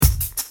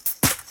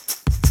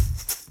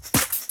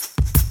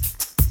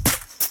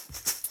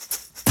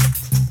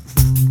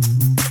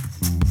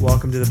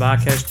welcome to the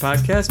Bakash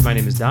Podcast. My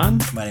name is Don.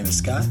 My name is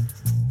Scott.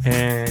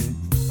 And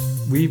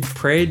we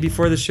prayed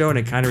before the show and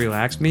it kind of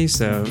relaxed me.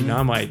 So now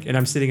I'm like, and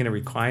I'm sitting in a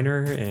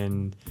recliner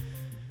and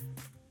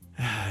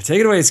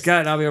take it away,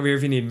 Scott. I'll be over here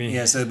if you need me.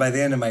 Yeah, so by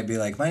the end it might be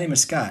like, my name is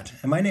Scott,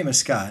 and my name is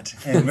Scott,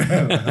 and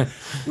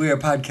we are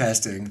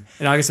podcasting.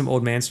 And I'll get some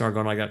old man snore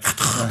going like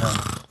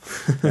that.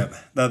 Yep,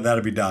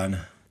 that'll be done.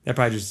 That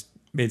probably just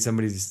made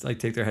somebody just like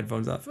take their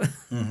headphones off.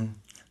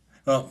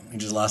 Well, we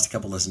just lost a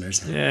couple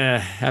listeners. Yeah,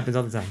 happens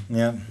all the time.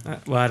 Yeah.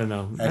 Well, I don't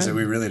know. Actually,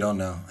 we really don't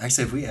know.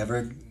 Actually, have we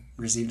ever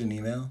received an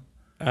email?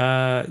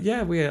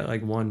 Yeah, we had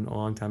like one a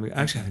long time ago.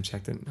 Actually, I haven't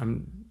checked it.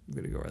 I'm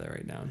going to go over there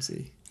right now and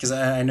see. Because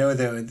I know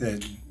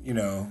that you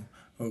know,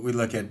 we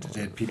look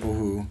at people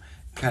who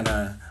kind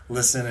of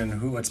listen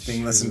and what's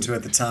being listened to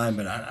at the time,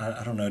 but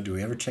I don't know. Do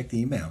we ever check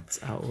the email?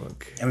 It's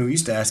Outlook. I mean, we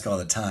used to ask all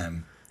the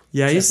time.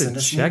 Yeah, I used to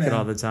check it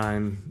all the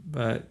time,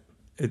 but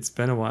it's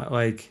been a while.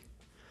 Like,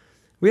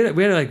 we had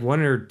like one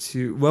or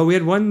two. Well, we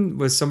had one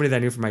with somebody that I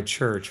knew from my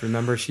church.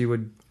 Remember, she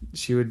would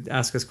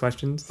ask us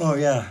questions. Oh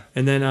yeah.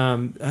 And then I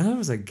know it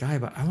was a guy,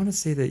 but I want to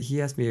say that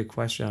he asked me a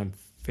question on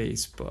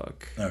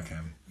Facebook. Okay.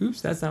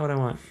 Oops, that's not what I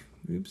want.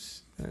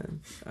 Oops,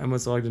 I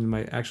almost logged into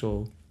my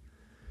actual.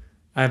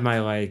 I have my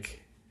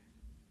like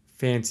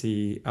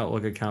fancy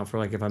Outlook account for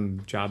like if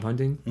I'm job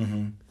hunting.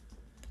 Mm-hmm.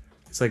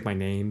 It's like my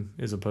name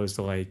as opposed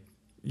to like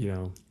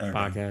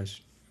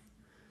Bakash.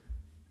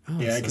 Oh,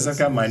 yeah, because I've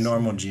got my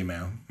normal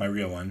Gmail, my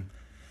real one.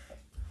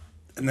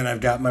 And then I've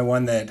got my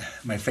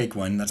fake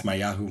one, that's my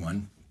Yahoo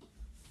one.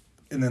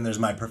 And then there's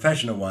my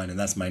professional one, and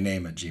that's my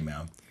name at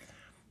Gmail.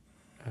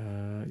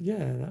 Yeah,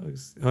 that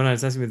was... Hold on,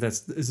 it's asking me if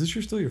is this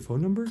still your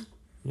phone number?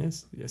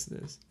 Yes, it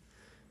is.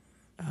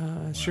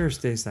 Wow. Sure,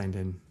 stay signed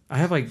in. I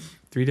have like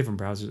 3 different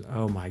browsers.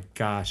 Oh my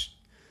gosh.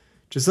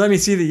 Just let me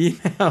see the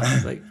email.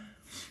 Like,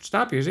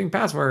 stop using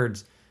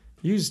passwords.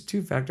 Use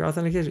 2-factor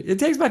authentication. It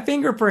takes my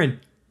fingerprint.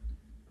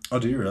 Oh,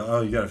 do you really?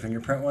 Oh, you got a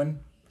fingerprint one?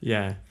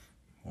 Yeah.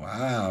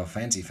 Wow,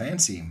 fancy.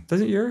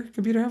 Doesn't your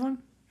computer have one?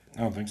 I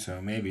don't think so.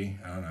 Maybe.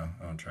 I don't know.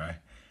 I'll try.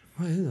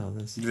 What is all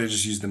this? Do they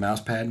just use the mouse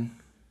pad?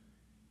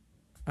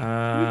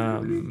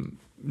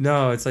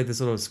 No, it's like this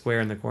little square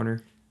in the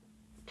corner.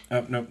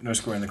 Oh, nope, no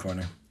square in the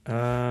corner.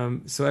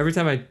 So every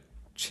time I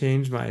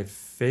change my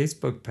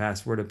Facebook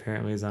password,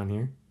 apparently is on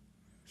here.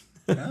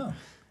 Oh.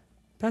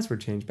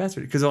 Password.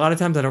 Because a lot of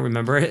times I don't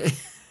remember it,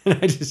 and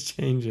I just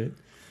change it.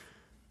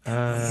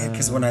 Yeah,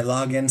 because when I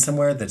log in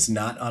somewhere that's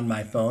not on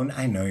my phone,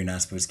 I know you're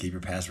not supposed to keep your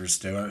password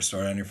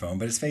stored on your phone,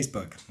 but it's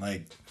Facebook.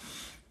 Like,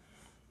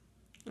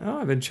 oh,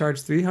 I've been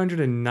charged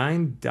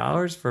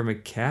 $309 for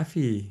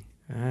McAfee.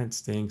 That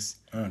stinks.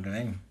 oh,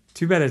 dang.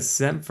 Too bad it's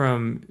sent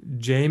from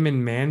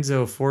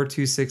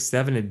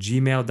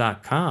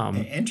jaminmanzo4267@gmail.com.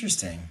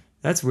 Interesting.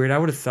 That's weird. I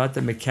would have thought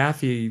that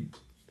McAfee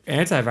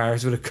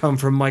antivirus would have come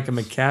from like a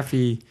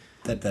McAfee.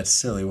 That's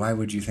silly. Why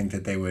would you think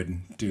that they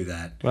would do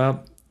that?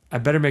 Well, I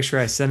better make sure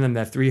I send them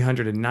that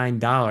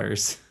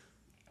 $309.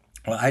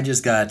 Well, I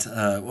just got,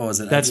 what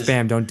was it? That's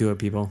spam. Don't do it,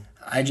 people.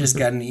 I just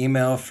got an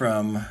email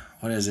from,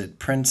 what is it?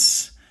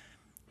 Prince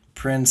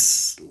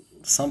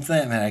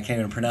something? Man, I can't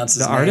even pronounce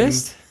his name. The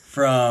artist?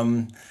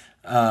 From,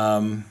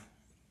 what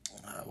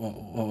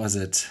was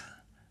it?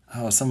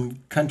 Oh, some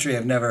country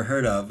I've never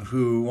heard of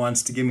who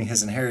wants to give me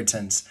his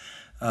inheritance.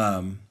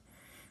 So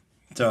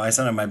I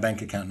sent him my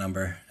bank account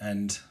number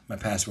and my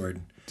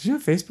password. Did you know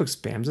Facebook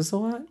spams us a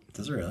lot?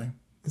 Does it really?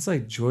 It's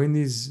like join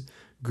these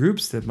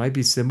groups that might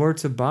be similar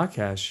to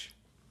Bakash.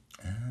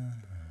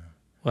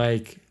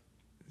 Like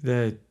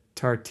the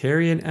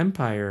Tartarian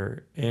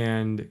Empire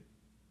and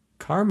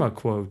Karma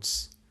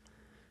Quotes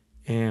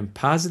and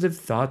Positive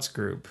Thoughts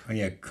Group. Oh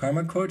yeah,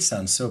 Karma Quote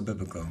sounds so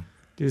biblical.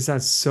 Dude, it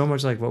sounds so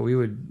much like what we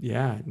would...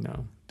 Yeah,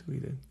 no,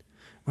 deleted.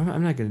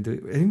 I'm not going to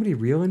do it. Anybody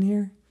real in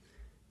here?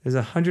 There's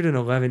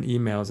 111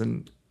 emails,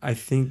 and I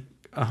think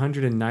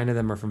 109 of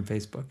them are from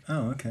Facebook.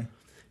 Oh, okay.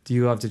 Do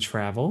you love to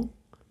travel?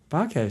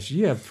 Bakash,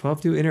 you have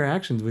 12 new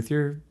interactions with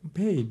your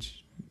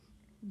page.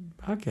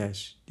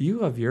 Bakash, do you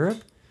love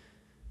Europe?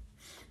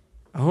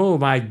 Oh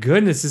my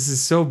goodness, this is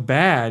so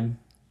bad.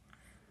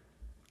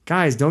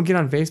 Guys, don't get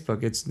on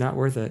Facebook. It's not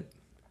worth it.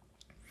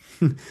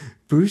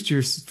 Boost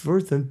your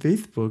worth on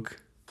Facebook.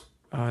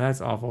 Oh,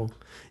 that's awful.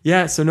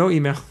 Yeah, so no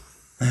email.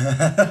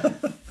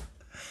 Apparently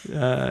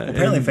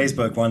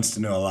Facebook wants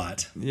to know a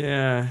lot.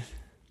 Yeah.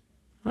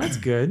 Well, that's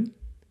good.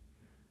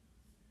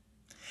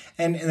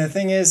 And the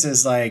thing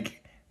is like,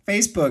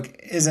 Facebook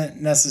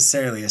isn't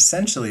necessarily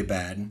essentially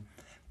bad,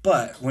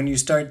 but when you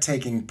start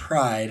taking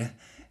pride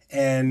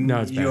in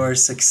your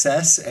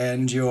success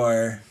and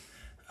your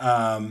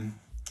when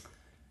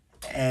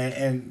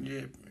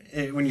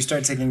you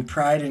start taking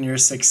pride in your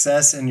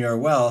success and your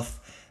wealth,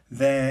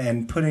 then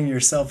and putting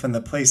yourself in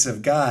the place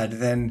of God,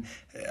 then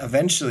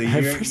eventually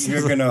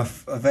you're gonna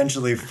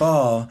eventually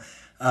fall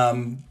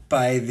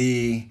by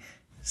the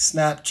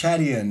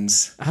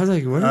Snapchatians. I was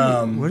like, where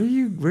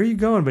are you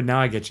going? But now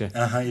I get you. You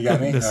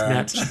got me? The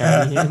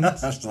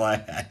Snapchatians. That's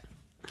why.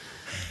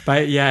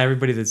 But yeah,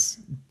 everybody that's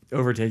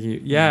overtaking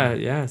you. Yeah,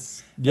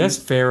 yes. Yes,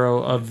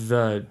 Pharaoh of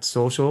the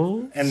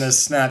social. And the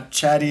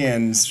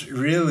Snapchatians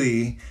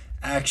really,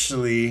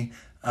 actually,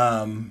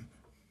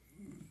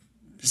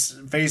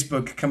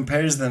 Facebook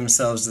compares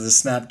themselves to the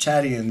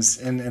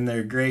Snapchatians in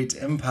their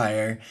great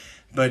empire.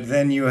 But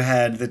then you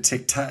had the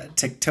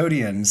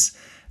TikTodians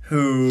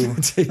who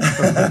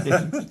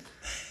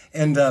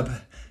end up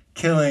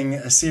killing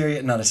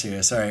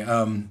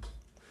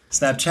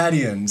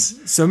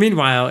Snapchatians. So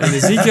meanwhile, in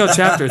Ezekiel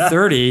chapter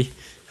 30,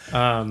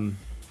 man,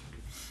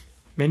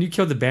 you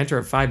killed the banter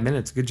at 5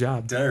 minutes. Good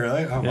job. Did I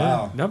really? Oh, yeah.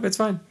 Wow. Nope, it's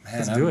fine. Man,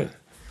 Let's do it.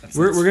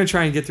 We're going to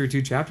try and get through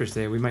 2 chapters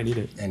today. We might need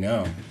it. I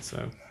know.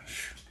 So.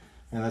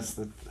 Yeah,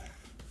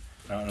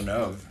 I don't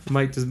know.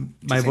 Mike, does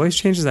my voice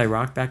change as I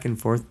rock back and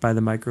forth by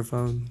the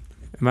microphone?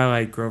 Am I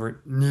like Grover?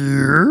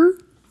 Near?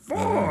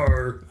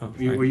 Far.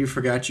 Well, you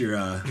forgot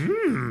your...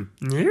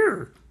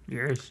 Near.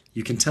 Yes.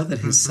 You can tell that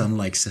his son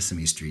likes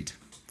Sesame Street.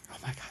 Oh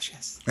my gosh,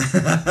 yes.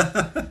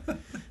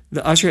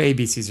 The Usher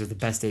ABCs are the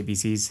best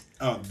ABCs.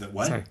 Oh, the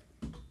what? Sorry.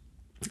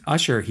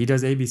 Usher, he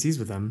does ABCs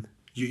with them.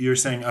 You're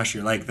saying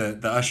Usher, like the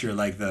Usher,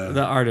 like the...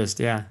 The artist,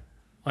 yeah.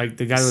 Like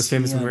the guy that was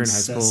famous when we were in high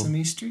school.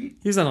 Sesame Street?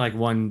 He was on like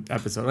one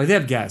episode. Like they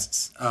have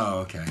guests. Oh,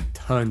 okay.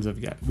 Tons of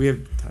guests. We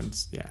have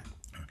tons, yeah.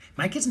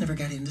 My kids never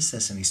got into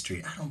Sesame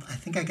Street. I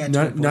think I got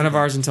none of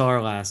ours until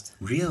our last.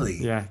 Really?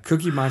 Yeah.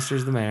 Cookie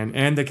Monster's the man.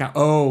 And the count.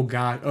 Oh,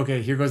 God.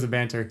 Okay, here goes the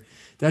banter.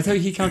 Did I tell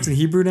you he counts in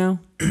Hebrew now?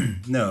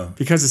 No.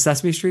 Because of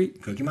Sesame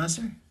Street? Cookie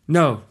Monster?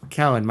 No.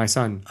 Callan, my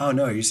son. Oh,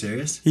 no. Are you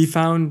serious? He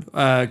found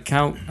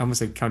Count, I almost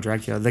said Count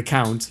Dracula, the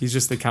Count. He's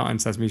just the Count on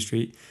Sesame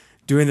Street,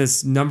 doing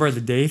this number of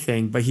the day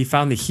thing, but he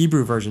found the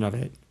Hebrew version of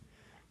it.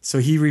 So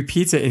he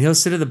repeats it, and he'll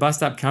sit at the bus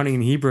stop counting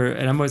in Hebrew,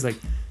 and I'm always like,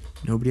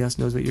 nobody else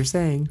knows what you're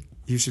saying.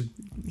 Can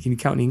you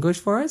count in English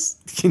for us?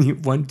 Can you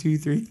 1, 2,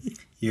 3?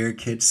 Your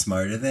kid's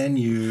smarter than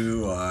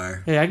you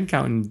are. Hey, I can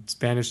count in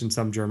Spanish and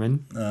some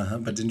German.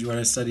 But didn't you want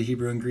to study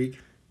Hebrew and Greek?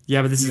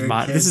 Yeah, but this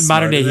is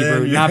modern day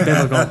Hebrew, not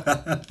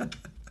biblical.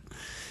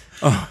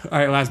 Oh, all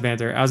right, last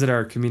banter. I was at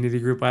our community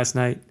group last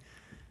night,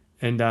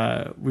 and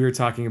we were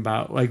talking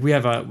about, like, we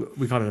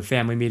call it a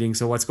family meeting,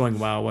 so what's going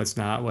well, what's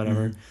not,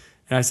 whatever. Mm-hmm.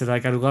 And I said,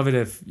 like, I'd love it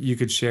if you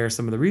could share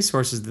some of the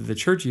resources that the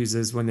church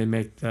uses when they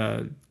make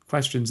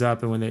questions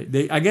up, and when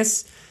they I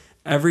guess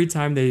every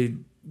time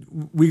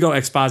we go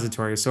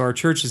expository. So our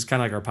church is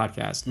kind of like our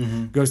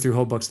podcast, goes through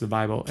whole books of the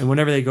Bible. And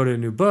whenever they go to a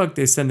new book,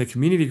 they send the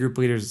community group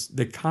leaders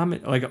like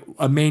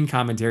a main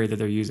commentary that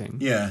they're using.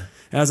 Yeah.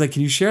 And I was like,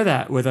 can you share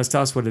that with us?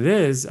 Tell us what it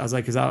is. I was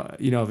like, because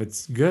if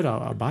it's good,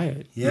 I'll buy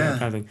it. Yeah.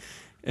 Kind of thing.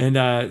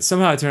 And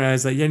somehow it turned out, I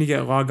was like, yeah, and you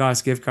get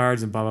Logos gift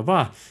cards and blah, blah,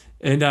 blah.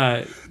 And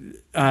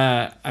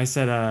I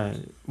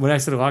said, when I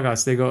said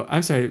Logos, they go,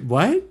 I'm sorry,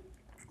 what?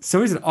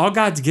 Somebody said, all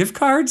God's gift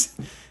cards?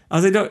 I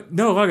was like,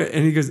 no, Logos.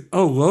 And he goes,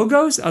 oh,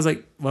 Logos? I was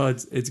like, well,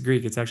 it's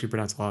Greek. It's actually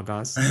pronounced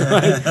Logos.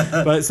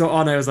 But so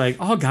all night I was like,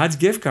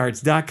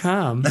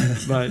 allgodsgiftcards.com.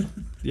 But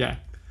yeah.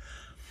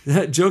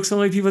 That joke's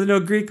only people that know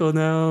Greek will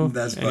know.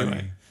 That's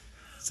funny.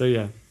 So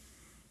yeah.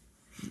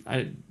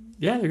 They're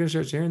going to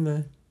start sharing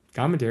the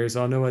commentary,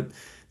 so I'll know what...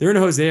 They're in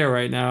Hosea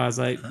right now. I was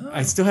like,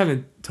 I still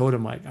haven't told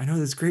him, like, I know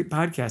this great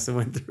podcast that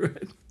went through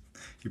it.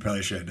 You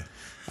probably should.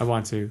 I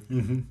want to.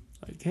 Mm-hmm.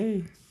 Like,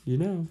 hey...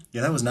 Yeah,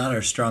 that was not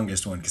our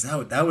strongest one, because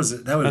that was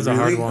really a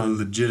hard one.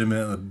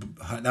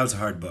 That was a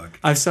hard book.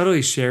 I've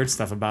subtly shared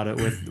stuff about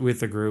it with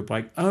the group,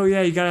 like, oh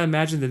yeah, you gotta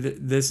imagine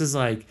that this is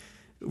like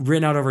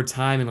written out over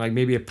time, and like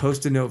maybe a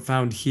post-it note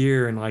found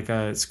here and like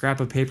a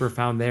scrap of paper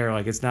found there,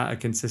 like it's not a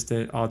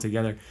consistent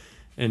altogether.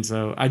 And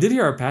so I did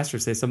hear our pastor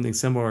say something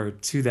similar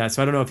to that.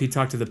 So I don't know if he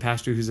talked to the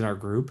pastor who's in our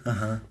group,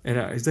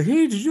 and he's like,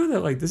 hey, did you know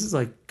that like this is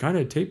like kind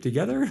of taped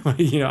together? Like,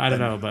 I don't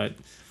know, but.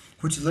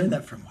 Where'd you learn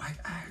that from?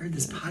 I heard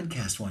this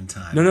podcast one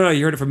time. No,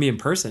 you heard it from me in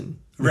person.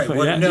 Right. Well,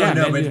 but where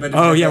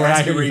you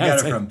got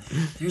it from.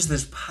 There's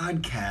this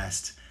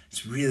podcast.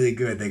 It's really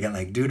good. They got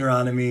like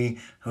Deuteronomy,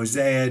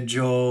 Hosea,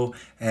 Joel,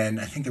 and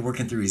I think they're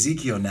working through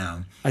Ezekiel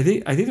now. I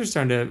think they're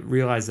starting to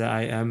realize that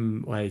I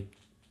am like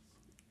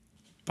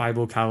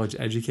Bible college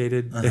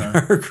educated in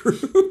our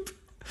group.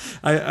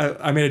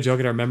 I made a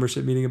joke at our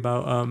membership meeting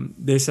about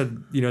they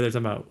said they're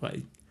talking about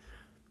like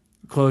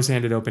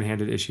close-handed,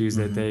 open-handed issues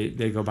that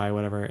they go by,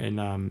 whatever.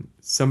 And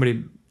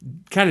somebody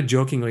kind of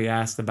jokingly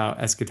asked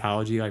about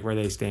eschatology, like where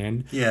they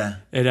stand. Yeah.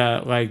 And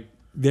like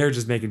they're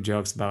just making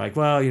jokes about like,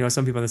 well,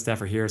 some people on the staff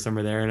are here, some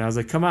are there. And I was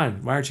like, come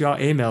on, why aren't you all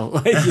AML?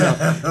 Like,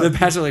 the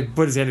pastor like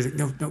put his hand, he's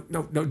like, no,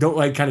 don't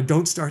like kind of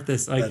don't start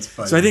this. Like, that's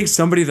funny. So I think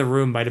somebody in the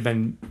room might have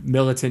been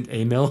militant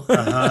AML.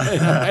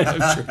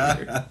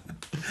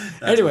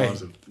 Anyway,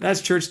 awesome.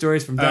 That's church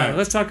stories from Don. Right.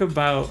 Let's talk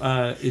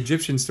about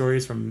Egyptian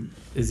stories from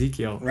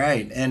Ezekiel.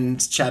 Right,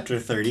 and chapter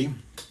 30.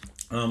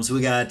 So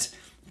we got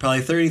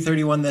probably 30,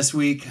 31 this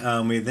week.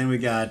 Then we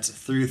got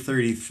through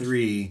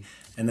 33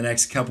 in the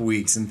next couple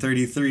weeks. And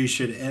 33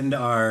 should end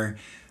our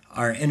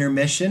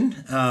intermission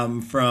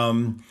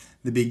from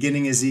the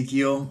beginning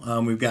Ezekiel.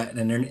 We've got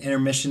an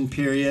intermission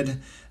period.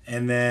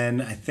 And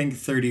then I think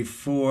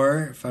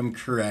 34, if I'm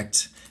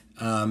correct,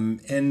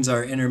 ends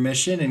our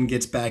intermission and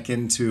gets back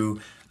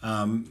into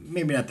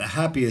Maybe not the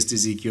happiest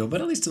Ezekiel,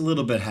 but at least a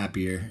little bit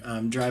happier.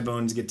 Dry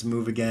bones get to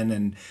move again,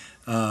 and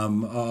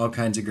all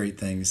kinds of great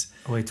things.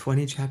 Only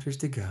 20 chapters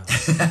to go.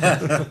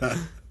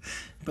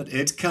 But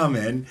it's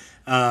coming.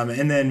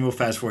 And then we'll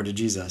fast forward to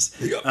Jesus.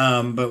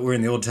 But we're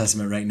in the Old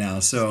Testament right now.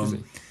 So,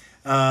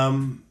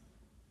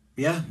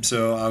 yeah,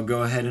 so I'll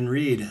go ahead and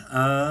read.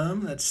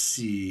 Let's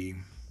see.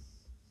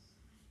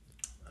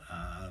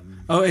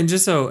 Oh, and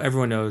just so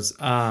everyone knows,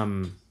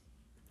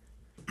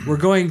 we're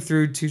going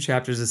through 2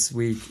 chapters this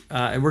week,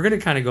 and we're going to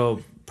kind of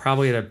go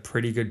probably at a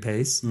pretty good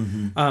pace.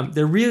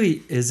 There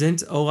really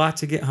isn't a lot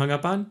to get hung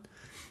up on.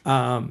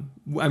 I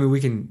mean, we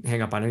can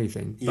hang up on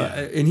anything,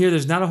 but in here,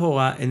 there's not a whole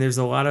lot, and there's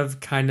a lot of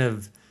kind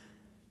of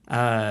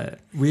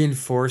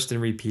reinforced and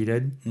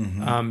repeated.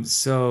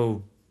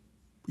 So,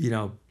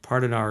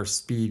 pardon our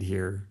speed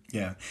here.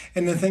 Yeah.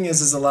 And the thing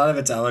is a lot of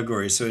it's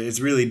allegory. So it's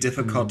really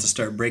difficult to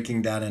start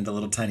breaking down into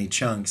little tiny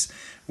chunks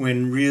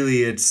when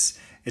really it's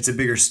a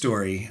bigger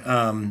story.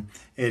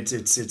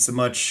 It's a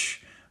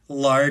much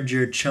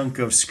larger chunk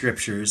of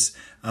scriptures,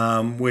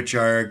 which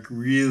are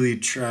really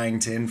trying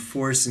to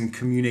enforce and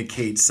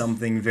communicate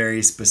something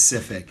very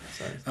specific.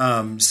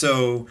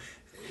 So,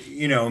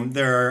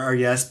 there are,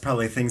 yes,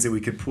 probably things that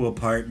we could pull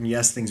apart, and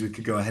yes, things we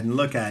could go ahead and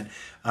look at.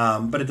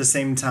 But at the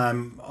same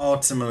time,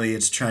 ultimately,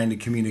 it's trying to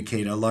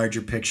communicate a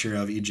larger picture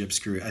of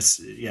Egypt's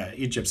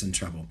in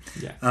trouble,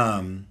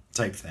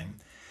 type thing.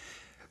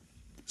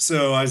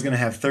 So I was going to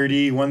have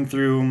 31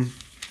 through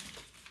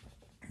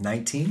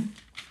 19.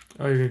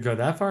 Oh, you're going to go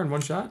that far in one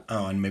shot?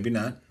 Oh, and maybe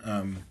not.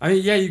 I mean,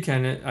 yeah, you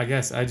can. I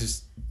guess.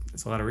 It's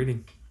a lot of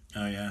reading.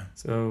 Oh, yeah.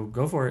 So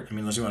go for it. I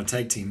mean, unless you want to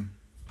tag team.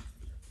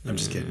 I'm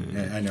just kidding.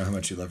 I know how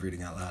much you love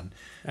reading out loud.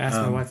 Ask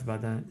my wife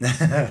about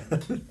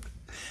that.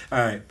 All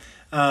right.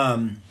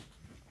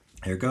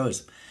 Here it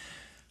goes.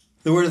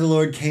 The word of the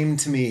Lord came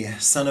to me,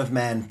 Son of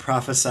man,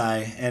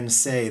 prophesy and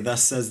say,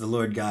 Thus says the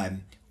Lord God.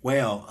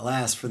 Wail,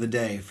 alas, for the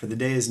day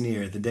is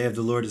near, the day of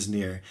the Lord is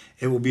near.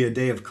 It will be a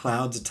day of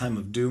clouds, a time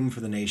of doom for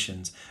the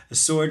nations. A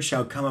sword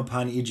shall come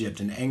upon Egypt,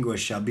 and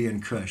anguish shall be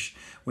in Cush,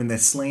 when the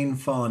slain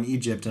fall in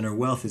Egypt, and her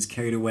wealth is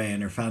carried away,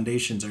 and her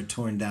foundations are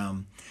torn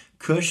down.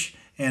 Cush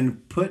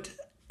and Put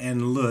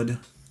and Lud,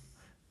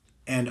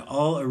 and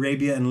all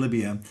Arabia and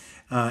Libya,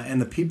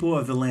 and the people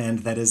of the land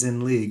that is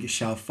in league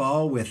shall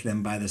fall with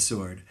them by the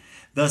sword.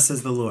 Thus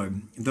says the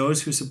Lord,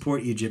 those who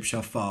support Egypt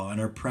shall fall, and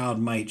her proud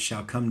might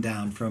shall come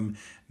down from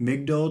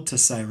Migdol to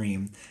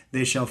Cyrene.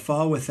 They shall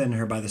fall within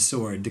her by the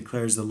sword,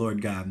 declares the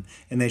Lord God,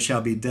 and they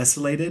shall be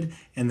desolated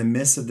in the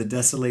midst of the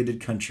desolated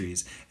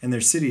countries, and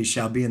their cities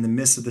shall be in the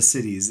midst of the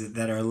cities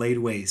that are laid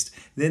waste.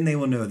 Then they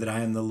will know that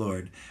I am the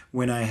Lord,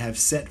 when I have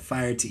set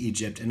fire to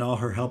Egypt, and all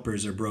her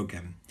helpers are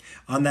broken.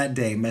 On that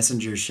day,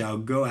 messengers shall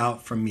go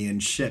out from me in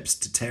ships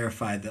to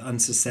terrify the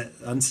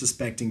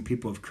unsuspecting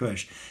people of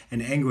Cush,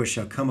 and anguish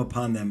shall come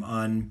upon them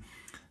on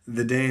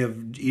the day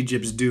of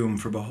Egypt's doom,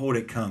 for behold,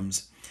 it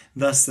comes.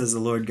 Thus says the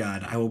Lord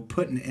God, I will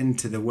put an end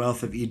to the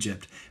wealth of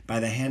Egypt by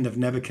the hand of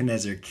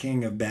Nebuchadnezzar,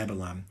 king of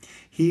Babylon.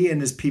 He and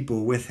his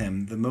people with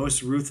him, the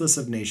most ruthless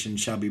of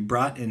nations, shall be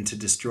brought in to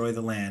destroy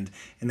the land,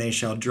 and they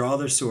shall draw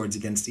their swords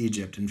against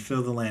Egypt and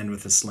fill the land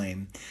with the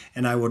slain.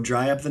 And I will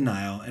dry up the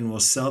Nile, and will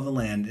sell the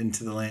land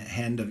into the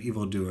hand of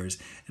evildoers,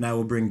 and I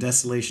will bring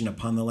desolation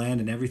upon the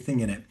land and everything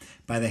in it.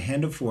 By the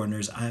hand of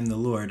foreigners, I am the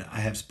Lord, I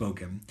have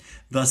spoken.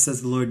 Thus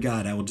says the Lord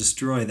God, I will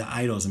destroy the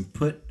idols and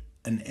put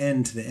an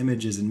end to the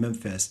images in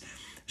Memphis.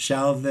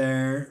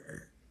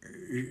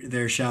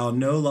 There shall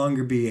no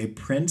longer be a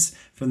prince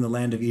from the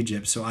land of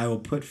Egypt, so I will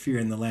put fear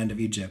in the land of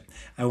Egypt.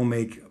 I will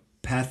make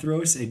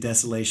Pathros a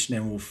desolation,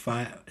 and will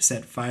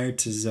set fire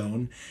to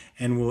Zon,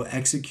 and will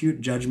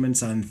execute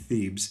judgments on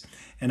Thebes.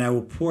 And I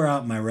will pour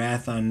out my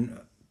wrath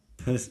on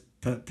Paseuum,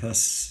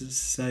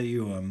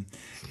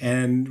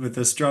 and with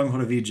the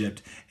stronghold of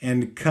Egypt,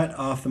 and cut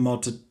off the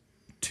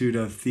multitude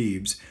of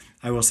Thebes.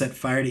 I will set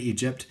fire to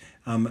Egypt.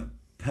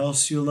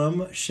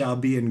 Pelusium shall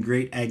be in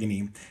great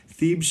agony.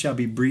 Thebes shall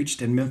be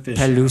breached, and Memphis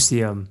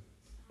Pelusium.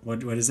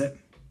 What is it?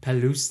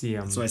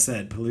 Pelusium. That's what I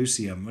said.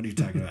 Pelusium. What are you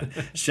talking about?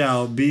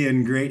 Shall be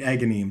in great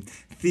agony.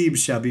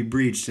 Thebes shall be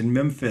breached, and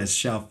Memphis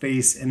shall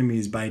face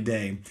enemies by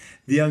day.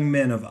 The young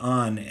men of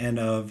On and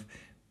of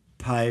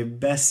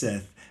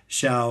Pibeseth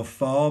shall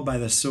fall by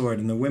the sword,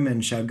 and the women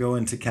shall go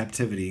into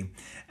captivity.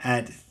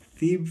 At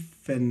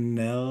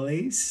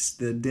Thephaneles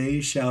the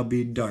day shall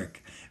be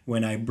dark,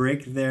 when I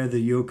break there the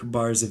yoke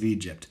bars of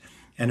Egypt,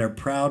 and her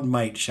proud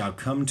might shall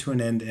come to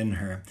an end in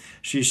her.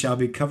 She shall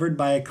be covered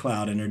by a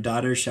cloud, and her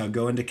daughters shall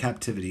go into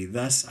captivity.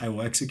 Thus I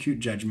will execute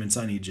judgments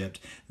on Egypt.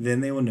 Then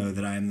they will know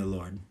that I am the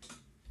Lord.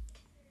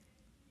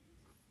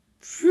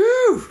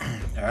 Phew!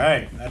 All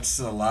right, that's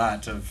a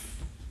lot.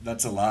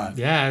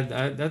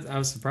 Yeah, I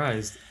was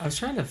surprised. I was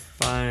trying to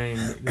find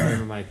the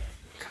name of my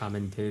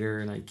commentator,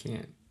 and I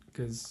can't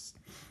because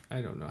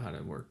I don't know how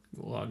to work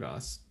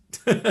Logos.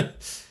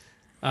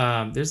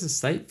 There's a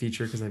site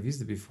feature because I've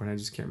used it before, and I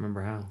just can't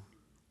remember how.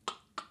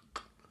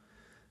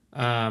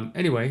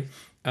 Anyway,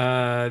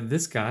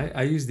 this guy,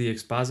 I use the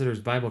Expositor's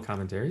Bible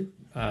Commentary.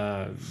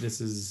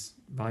 This is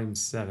volume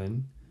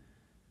 7.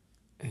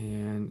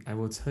 And I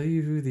will tell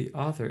you who the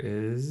author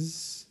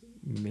is.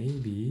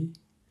 Maybe.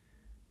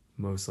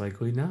 Most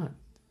likely not.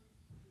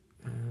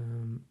 I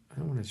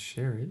don't want to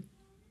share it.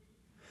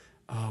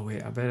 Oh,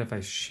 wait. I bet if I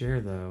share,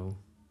 though,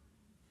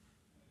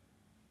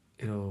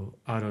 it'll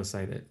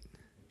auto-cite it.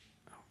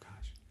 Oh,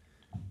 gosh.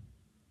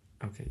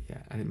 Okay, yeah.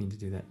 I didn't mean to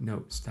do that.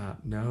 No, stop.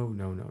 No.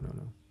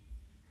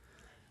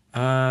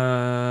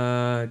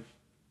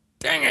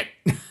 Dang it!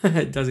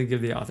 It doesn't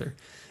give the author.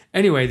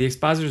 Anyway, the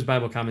Expositor's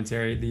Bible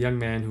Commentary, the young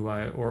man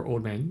or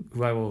old man,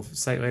 who I will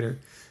cite later,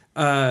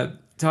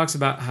 talks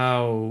about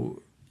how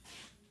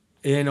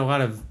in a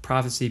lot of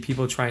prophecy,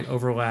 people try and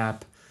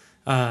overlap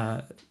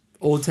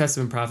Old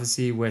Testament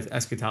prophecy with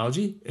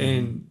eschatology. Mm-hmm.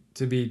 And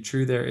to be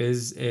true, there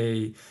is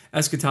a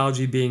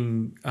eschatology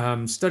being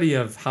study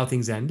of how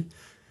things end.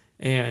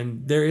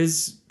 And there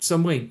is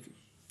some link.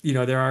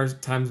 There are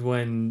times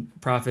when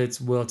prophets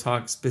will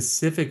talk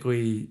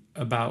specifically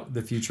about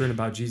the future and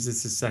about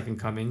Jesus' second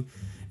coming,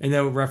 and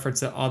they'll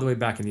reference it all the way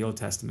back in the Old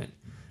Testament.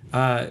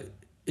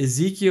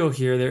 Ezekiel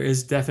here, there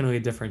is definitely a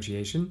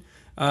differentiation.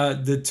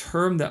 The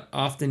term that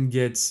often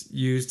gets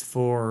used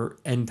for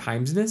end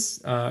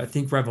timesness, I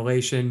think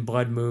Revelation,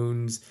 blood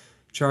moons,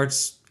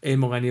 charts,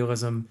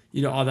 amillennialism,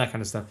 all that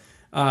kind of stuff.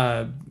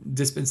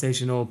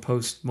 Dispensational,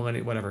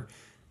 post-millennial, whatever.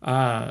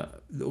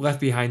 Left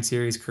Behind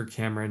series, Kirk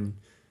Cameron.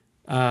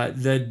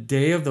 The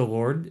day of the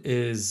Lord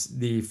is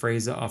the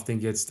phrase that often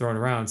gets thrown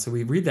around. So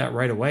we read that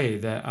right away,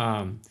 that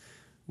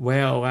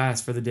wail,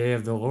 alas, for the day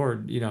of the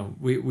Lord.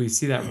 We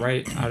see that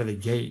right out of the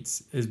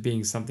gates as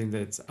being something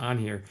that's on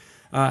here.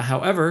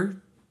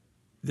 However,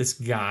 this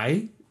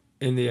guy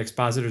in the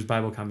Expositor's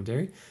Bible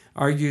Commentary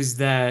argues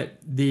that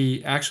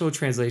the actual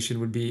translation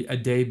would be a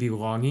day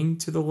belonging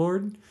to the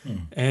Lord,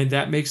 and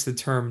that makes the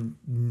term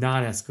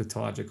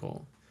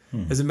non-eschatological.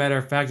 As a matter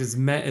of fact, it's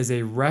meant as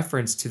a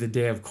reference to the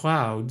Day of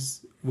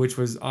Clouds, which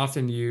was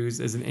often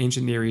used as an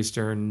ancient Near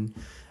Eastern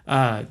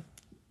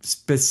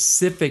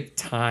specific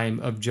time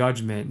of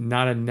judgment,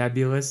 not a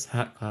nebulous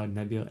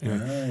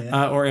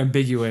or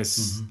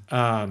ambiguous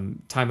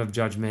time of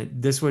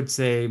judgment. This would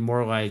say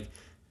more like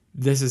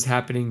this is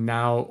happening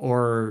now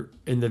or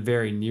in the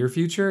very near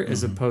future,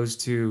 as opposed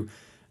to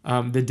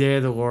the Day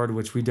of the Lord,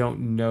 which we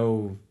don't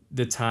know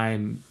the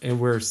time,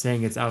 and we're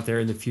saying it's out there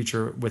in the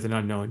future with an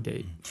unknown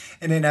date.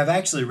 And then I've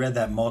actually read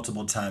that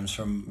multiple times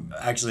from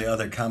actually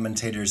other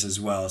commentators as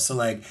well. So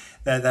like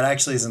that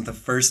actually isn't the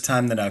first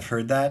time that I've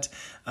heard that,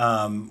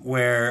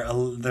 where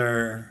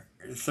there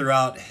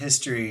throughout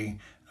history,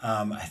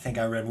 I think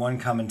I read one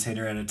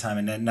commentator at a time,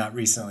 and then not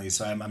recently,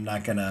 so I'm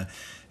not going to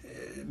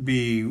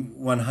be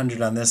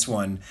 100 on this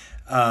one,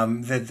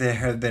 that there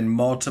have been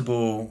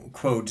multiple,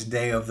 quote,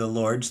 Day of the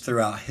Lords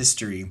throughout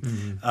history.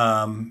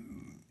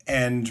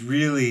 And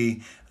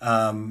really,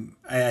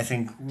 I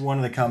think one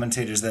of the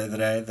commentators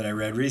that I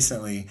read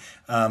recently,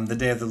 the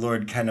Day of the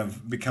Lord kind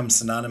of becomes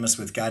synonymous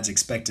with God's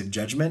expected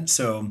judgment.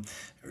 So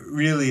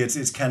really,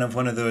 it's kind of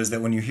one of those that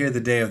when you hear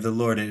the Day of the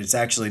Lord, it's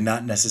actually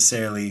not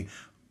necessarily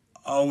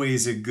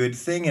always a good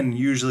thing, and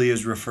usually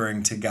is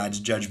referring to God's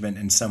judgment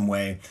in some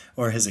way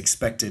or his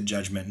expected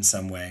judgment in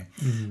some way.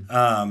 And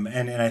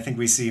I think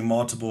we see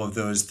multiple of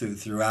those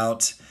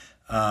throughout,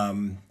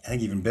 I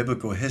think even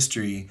biblical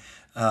history.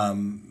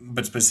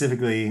 But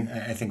specifically,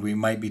 I think we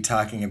might be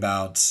talking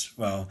about,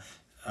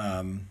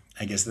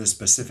 I guess this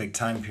specific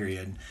time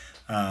period.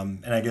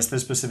 And I guess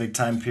this specific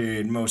time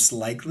period most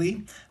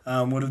likely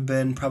would have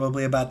been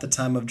probably about the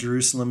time of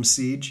Jerusalem's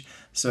siege.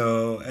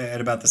 So at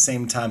about the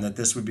same time that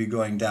this would be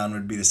going down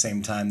would be the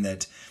same time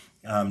that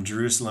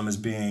Jerusalem is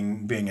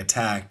being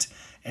attacked.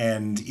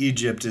 And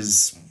Egypt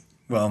is,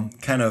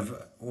 kind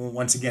of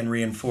once again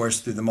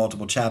reinforced through the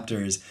multiple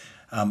chapters,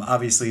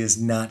 obviously is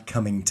not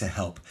coming to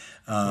help.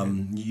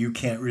 You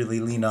can't really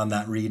lean on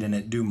that reed and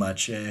it do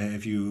much.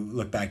 If you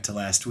look back to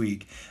last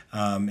week,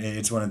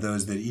 it's one of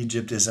those that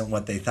Egypt isn't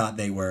what they thought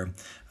they were,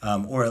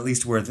 or at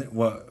least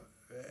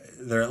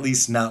they're at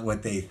least not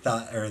what they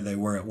thought or they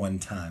were at one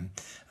time,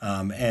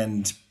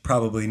 and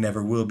probably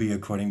never will be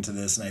according to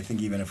this. And I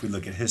think even if we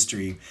look at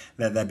history,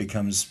 that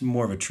becomes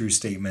more of a true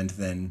statement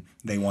than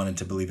they wanted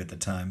to believe at the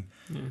time.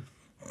 Yeah.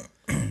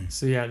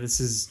 So yeah, this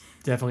is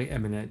definitely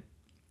imminent.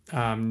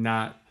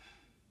 Not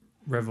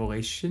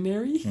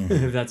revelationary,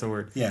 if that's a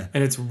word. Yeah.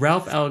 And it's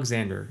Ralph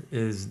Alexander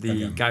is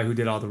the guy who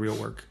did all the real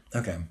work.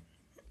 Okay.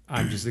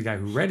 I'm just the guy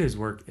who read his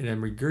work, and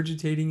I'm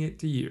regurgitating it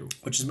to you.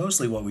 Which is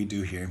mostly what we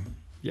do here.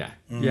 Yeah.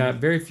 Yeah,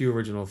 very few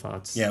original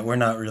thoughts. Yeah, we're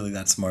not really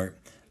that smart.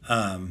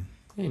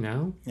 Hey,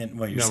 no. And,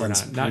 well, no, we're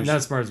not. Not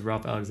as smart as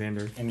Ralph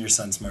Alexander. And your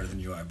son's smarter than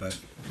you are, but...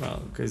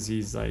 Well, because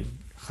he's like,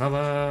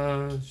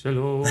 Chava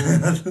Shalom.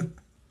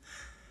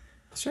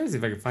 I was trying to see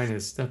if I could find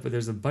his stuff, but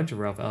there's a bunch of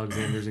Ralph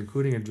Alexanders,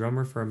 including a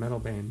drummer for a metal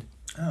band.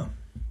 Oh.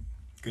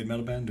 Good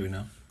metal band? Do we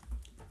know?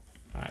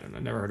 I don't know.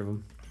 Never heard of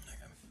them.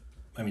 Okay.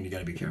 I mean, you got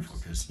to be careful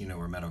because you know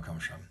where metal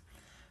comes from.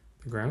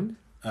 The ground?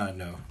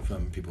 No,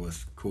 from people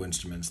with cool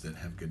instruments that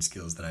have good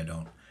skills that I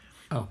don't.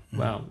 Oh,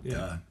 well,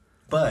 yeah.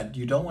 But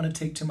you don't want to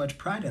take too much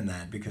pride in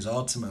that because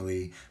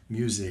ultimately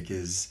music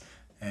is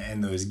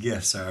and those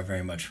gifts are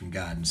very much from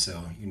God, and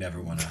so you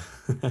never want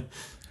to.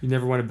 You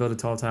never want to build a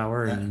tall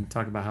tower and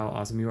talk about how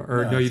awesome you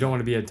are. Or no, you don't want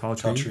to be a tall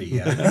tree. Tall tree,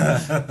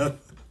 yeah.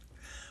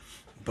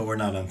 But we're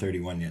not on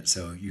 31 yet,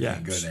 so you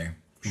can't go there.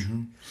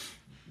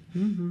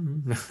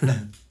 Mm-hmm.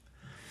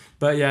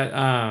 But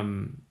yeah,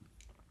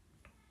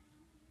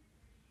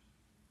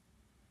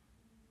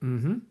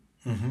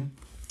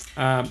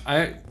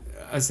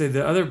 I say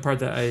the other part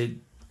that I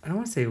don't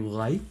want to say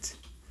liked,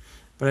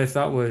 but I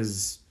thought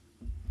was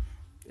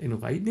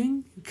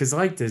enlightening, because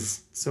liked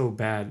is so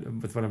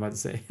bad with what I'm about to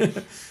say.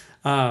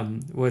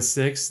 Was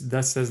 6.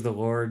 Thus says the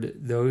Lord,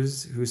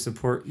 those who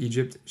support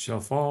Egypt shall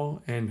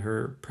fall, and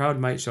her proud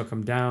might shall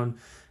come down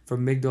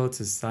from Migdol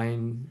to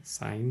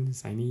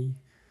Sinai.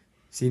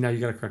 See, now you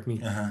got to correct me.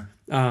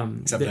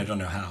 Except I don't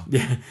know how.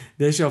 Yeah,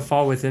 they shall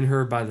fall within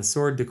her by the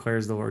sword,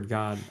 declares the Lord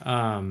God.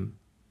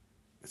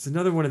 It's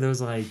another one of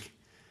those, like,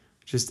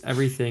 just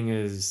everything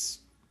is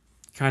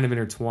kind of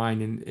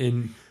intertwined, and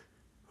in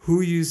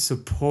who you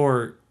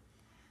support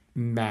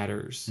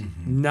matters.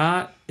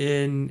 Not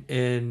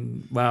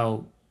in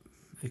well,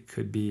 it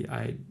could be,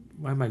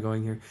 why am I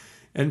going here?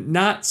 And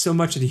not so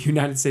much in the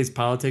United States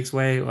politics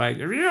way, like,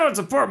 if you don't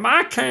support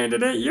my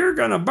candidate, you're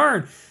gonna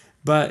burn.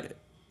 But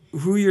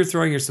who you're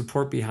throwing your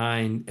support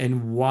behind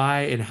and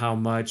why and how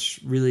much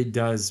really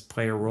does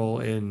play a role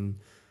in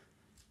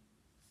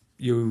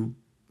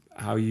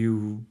how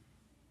you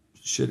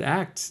should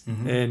act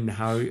and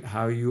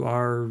how you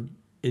are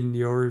in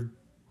your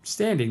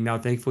standing. Now,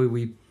 thankfully,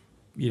 we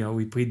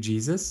plead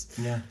Jesus,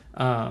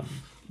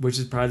 which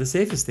is probably the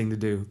safest thing to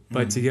do.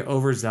 But to get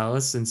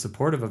overzealous and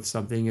supportive of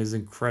something is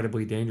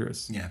incredibly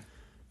dangerous. Yeah.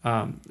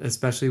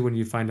 Especially when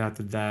you find out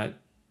that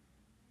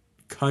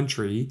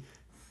country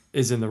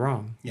is in the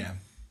wrong. Yeah.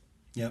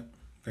 Yep.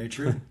 Very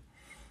true.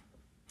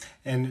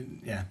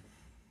 And yeah.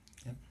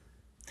 Yep.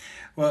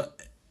 Well,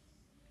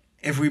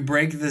 if we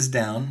break this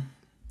down,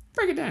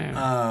 break it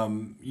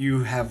down.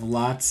 You have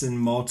lots and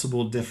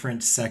multiple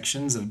different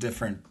sections of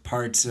different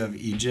parts of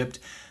Egypt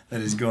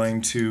that is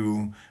going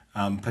to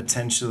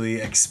potentially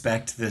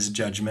expect this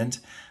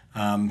judgment.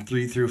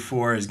 3 through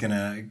 4 is going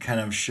to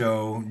kind of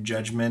show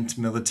judgment,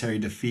 military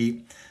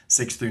defeat.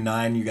 6 through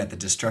 9, you got the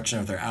destruction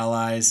of their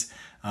allies.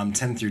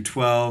 10 through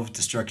 12,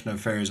 destruction of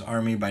Pharaoh's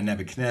army by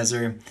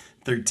Nebuchadnezzar.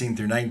 13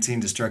 through 19,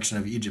 destruction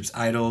of Egypt's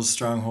idols,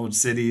 stronghold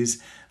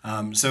cities.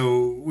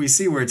 So we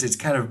see where it's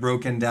kind of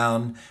broken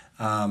down,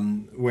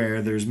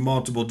 where there's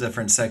multiple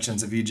different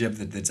sections of Egypt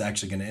that's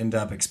actually going to end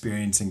up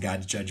experiencing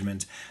God's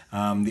judgment.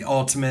 The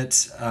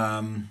ultimate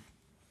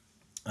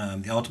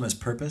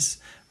purpose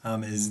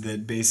is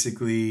that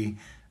basically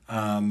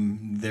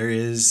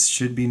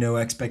should be no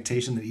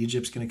expectation that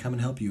Egypt's going to come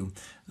and help you.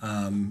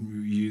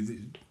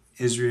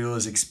 Israel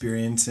is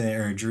experiencing,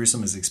 or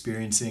Jerusalem is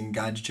experiencing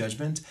God's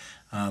judgment,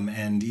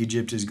 and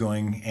Egypt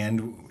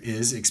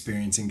is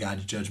experiencing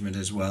God's judgment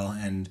as well,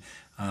 and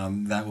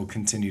that will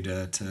continue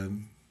to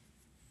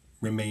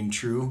remain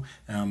true,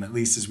 at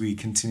least as we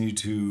continue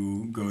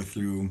to go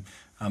through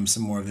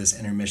some more of this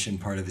intermission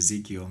part of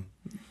Ezekiel.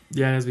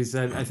 Yeah, and as we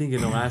said, I think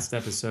in the last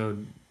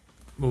episode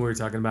when we were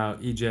talking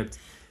about Egypt,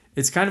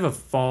 it's kind of a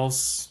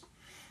false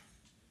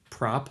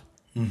prop.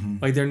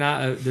 Like they're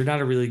not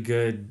a really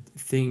good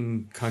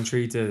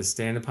country to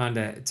stand upon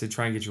to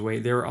try and get your way.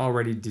 They're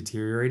already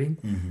deteriorating,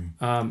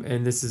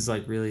 and this is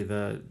like really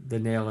the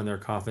nail in their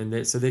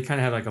coffin. So they kind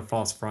of had like a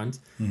false front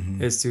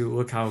as to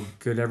look how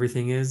good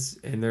everything is,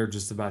 and they're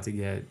just about to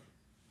get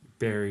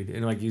buried.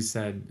 And like you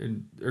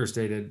said or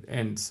stated,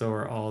 and so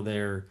are all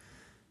their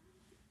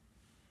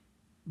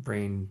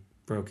brain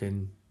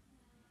broken,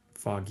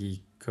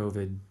 foggy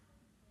COVID.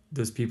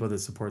 Those people that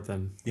support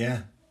them.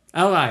 Yeah.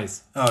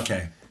 Allies.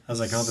 Okay. I was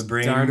like, the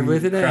brain started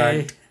with an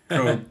A.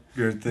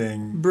 Your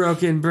thing.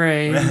 Broken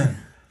brain.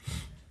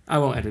 I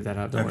won't edit that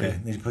out. Don't worry.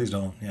 Please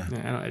don't. Yeah.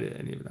 I don't edit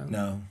any of it out.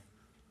 No.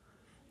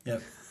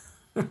 Yep.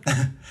 All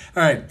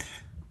right.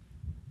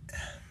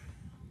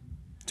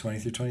 20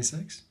 through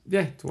 26?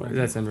 Yeah, 20.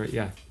 That sounds right.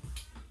 Yeah.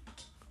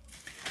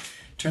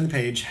 Turn the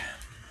page.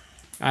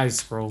 I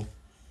scroll.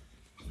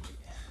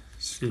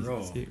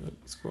 Scroll.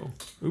 Scroll.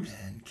 Oops.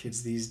 And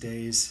kids these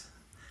days,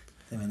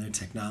 them and their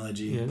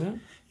technology. Yeah.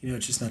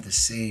 It's just not the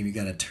same. You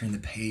got to turn the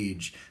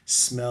page,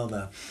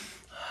 smell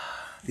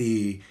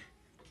the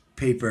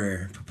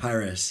paper,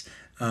 papyrus.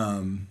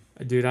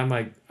 Dude,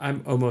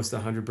 I'm almost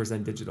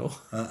 100% digital.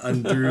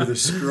 Undo the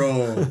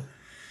scroll,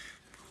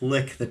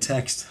 lick the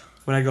text.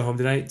 When I go home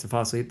tonight to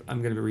fall asleep,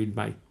 I'm going to read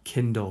my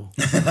Kindle.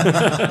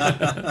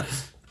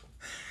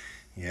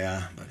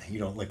 Yeah, but you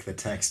don't lick the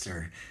text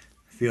or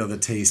feel the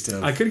taste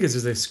of... I could because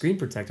there's a screen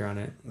protector on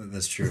it.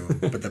 That's true.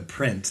 But the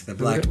print, the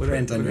black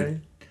print on your...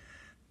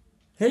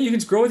 Hey, you can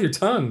scroll with your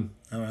tongue.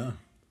 Oh, wow.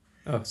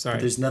 Oh, sorry.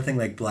 But there's nothing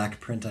like black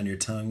print on your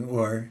tongue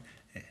or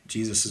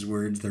Jesus'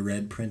 words, the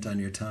red print on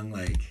your tongue.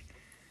 Like,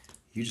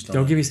 you just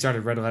don't get me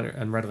started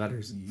on red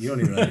letters. You don't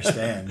even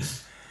understand.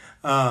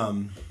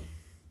 All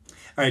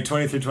right,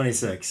 20 through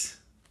 26.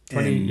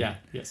 20, yeah,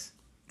 yes.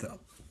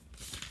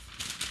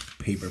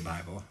 paper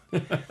Bible.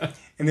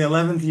 In the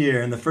 11th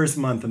year, in the first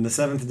month, in the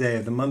 7th day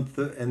of the month,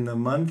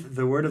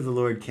 the word of the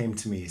Lord came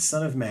to me.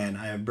 Son of man,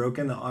 I have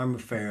broken the arm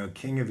of Pharaoh,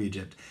 king of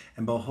Egypt,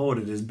 and behold,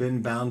 it has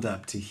been bound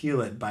up, to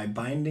heal it by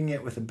binding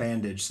it with a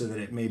bandage, so that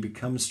it may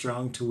become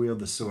strong to wield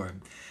the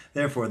sword.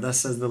 Therefore, thus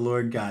says the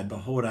Lord God,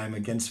 behold, I am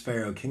against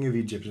Pharaoh, king of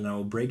Egypt, and I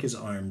will break his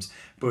arms,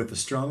 both the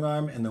strong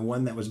arm and the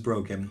one that was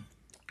broken,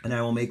 and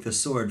I will make the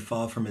sword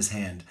fall from his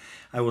hand.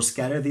 I will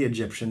scatter the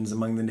Egyptians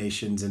among the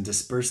nations and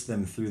disperse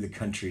them through the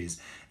countries.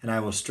 And I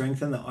will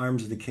strengthen the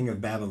arms of the king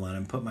of Babylon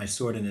and put my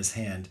sword in his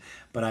hand.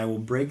 But I will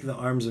break the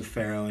arms of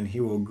Pharaoh, and he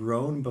will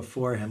groan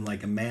before him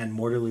like a man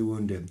mortally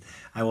wounded.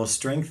 I will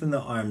strengthen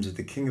the arms of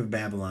the king of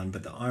Babylon,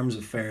 but the arms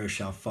of Pharaoh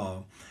shall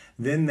fall.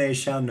 Then they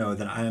shall know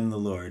that I am the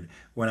Lord,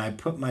 when I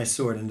put my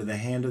sword into the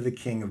hand of the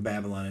king of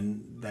Babylon,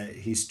 and that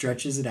he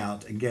stretches it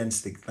out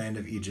against the land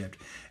of Egypt.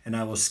 And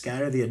I will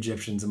scatter the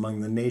Egyptians among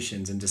the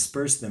nations and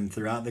disperse them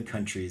throughout the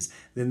countries.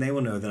 Then they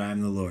will know that I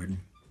am the Lord.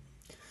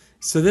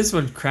 So this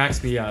one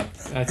cracks me up.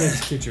 I think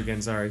it's kicked you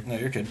again, sorry. No,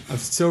 you're good. I'm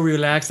so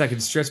relaxed I can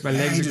stretch my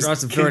legs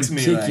across the floor and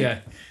kick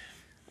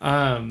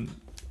you.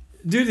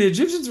 Dude, the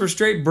Egyptians were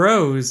straight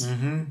bros.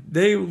 Mm-hmm.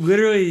 They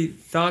literally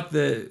thought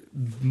that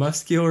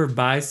muscular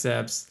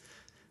biceps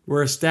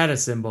were a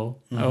status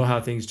symbol. Mm-hmm. Oh, how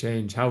things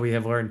change, how we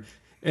have learned.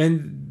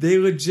 And they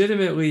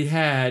legitimately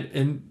had,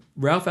 and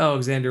Ralph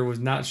Alexander was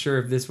not sure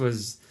if this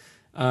was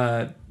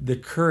the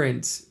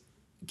current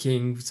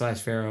king /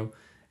 pharaoh,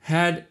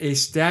 had a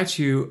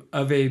statue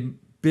of a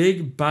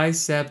big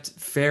bicepped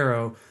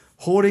pharaoh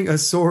holding a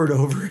sword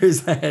over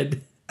his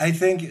head. I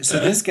think, so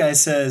this guy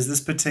says,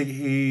 this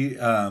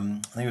particular, I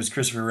think it was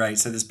Christopher Wright,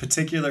 said this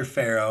particular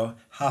pharaoh,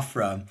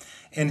 Hafra,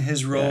 in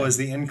his role as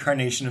the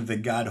incarnation of the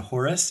god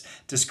Horus,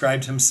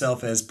 described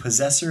himself as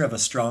possessor of a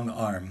strong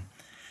arm.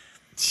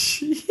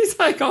 He's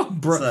like, oh,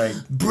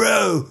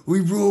 bro, we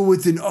rule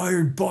with an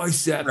iron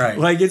bicep. Right.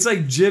 Like, it's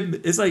like gym,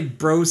 it's like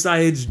bro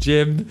science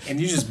gym. And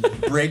you just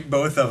break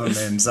both of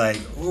them and it's like,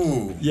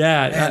 ooh,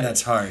 yeah, man,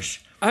 that's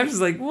harsh. I'm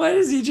just like, what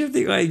is Egypt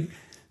think? Like,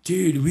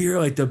 dude, we are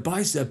like the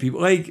bicep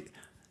people. Like,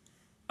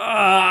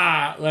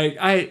 I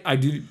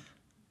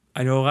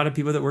know a lot of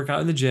people that work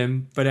out in the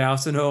gym, but I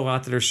also know a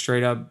lot that are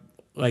straight up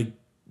like,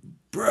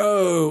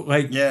 bro,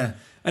 like, yeah.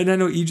 And I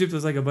know Egypt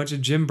was like a bunch of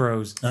gym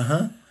bros.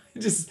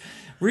 Just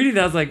reading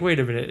that, I was like, wait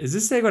a minute, is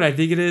this saying what I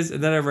think it is?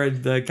 And then I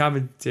read the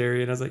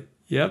commentary and I was like,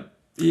 yep,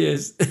 he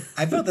is.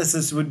 I felt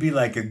this would be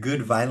like a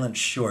good violent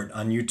short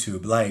on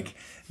YouTube. Like,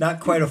 not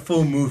quite a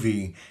full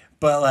movie,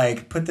 but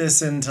like put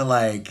this into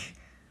like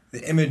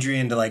the imagery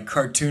into like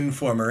cartoon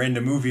form or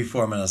into movie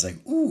form. And I was like,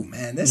 ooh,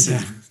 man, this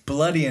is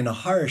bloody and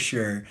harsh,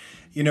 or,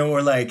 you know,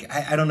 or like,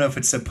 I don't know if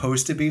it's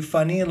supposed to be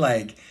funny,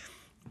 like,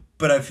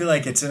 but I feel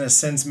like it's in a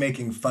sense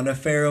making fun of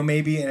Pharaoh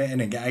maybe.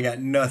 And I got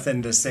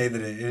nothing to say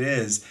that it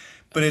is.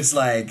 But it's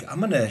like, I'm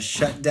going to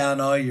shut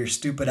down all your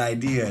stupid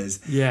ideas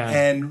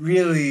and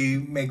really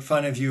make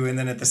fun of you. And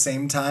then at the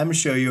same time,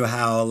 show you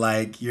how,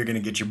 like, you're going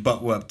to get your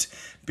butt whooped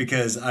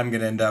because I'm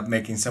going to end up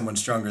making someone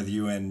stronger than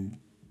you and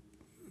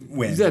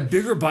win. He's got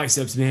bigger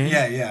biceps, man.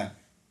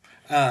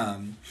 Yeah.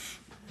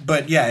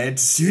 But yeah,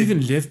 it's... Do you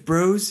even lift,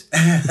 bros?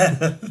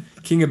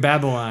 King of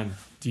Babylon.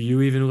 Do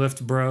you even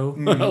lift, bro?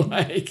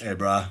 Like, hey,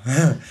 bro.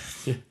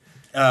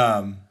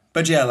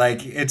 But yeah,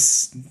 like,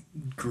 it's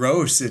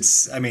gross.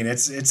 It's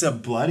a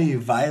bloody,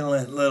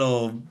 violent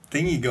little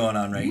thingy going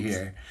on right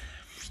here.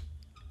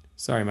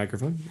 Sorry,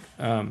 microphone.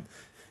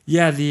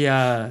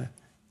 The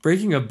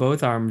breaking of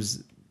both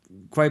arms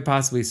quite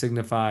possibly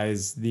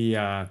signifies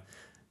the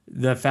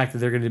fact that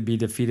they're going to be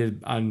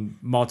defeated on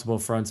multiple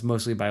fronts,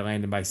 mostly by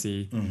land and by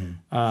sea.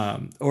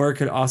 Mm-hmm. Or it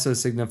could also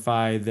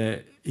signify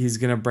that he's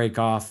going to break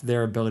off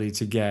their ability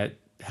to get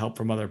help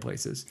from other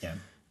places. Yeah.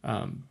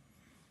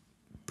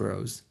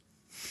 Bros.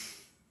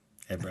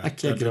 Hey, bro. I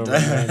can't get over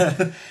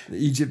that. The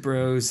Egypt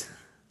bros.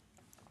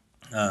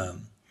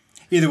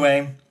 Either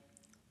way,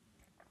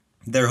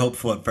 they're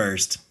hopeful at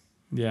first.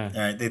 Yeah.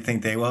 All right. They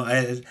think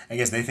I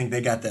guess they think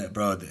they got that,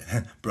 bro.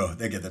 Bro,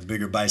 they got the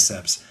bigger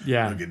biceps.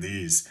 Yeah. Look at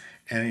these.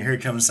 And here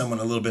comes someone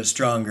a little bit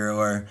stronger,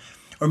 or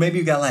maybe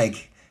you got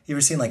like, you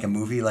ever seen like a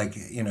movie, like,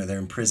 you know, they're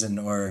in prison,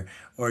 or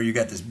you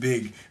got this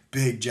big,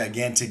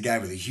 gigantic guy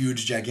with a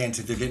huge,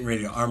 gigantic, they're getting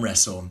ready to arm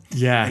wrestle.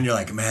 Yeah. And you're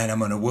like, man, I'm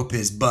going to whoop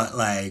his butt,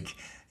 like,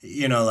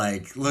 you know,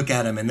 like, look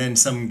at him. And then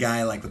some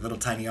guy, like, with little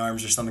tiny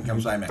arms or something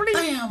comes by and like,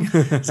 bam!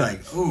 It's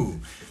like, ooh.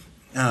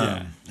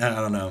 I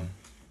don't know.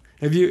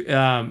 Have you,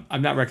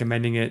 I'm not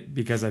recommending it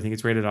because I think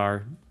it's rated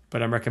R,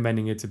 but I'm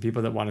recommending it to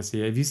people that want to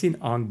see it. Have you seen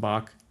Ong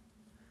Bak?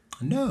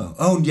 No.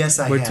 Oh, yes,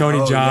 I have. With Tony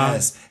Jaa.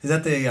 Yes. Is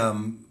that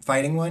the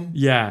fighting one?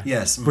 Yeah.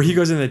 Yes. Where he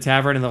goes into the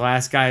tavern and the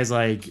last guy is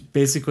like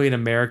basically an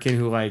American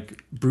who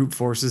like brute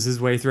forces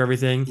his way through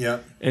everything.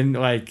 Yep. And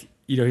like,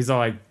 you know, he's all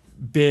like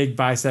big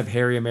bicep,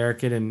 hairy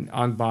American, and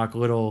Ong Bak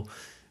little,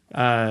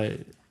 I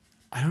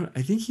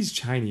think he's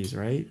Chinese,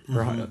 right? Mm-hmm.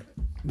 Or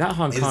not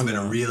Hong Kong. It's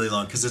been a really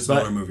long, because it's an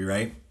older movie,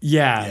 right?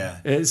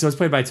 Yeah. So it's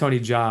played by Tony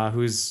Jaa,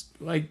 who's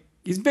like,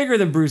 he's bigger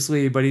than Bruce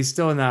Lee, but he's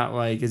still not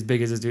like as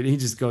big as this dude. He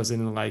just goes in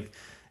and like,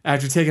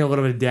 after taking a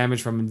little bit of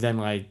damage from him, then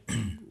like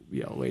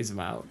lays them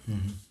out.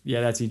 Mm-hmm.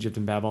 Yeah, that's Egypt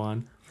and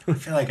Babylon. I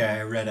feel like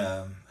I read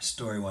a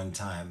story one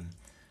time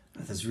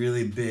with this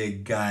really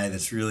big guy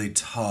that's really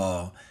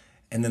tall,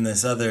 and then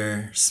this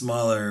other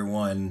smaller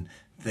one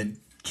that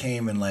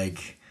came and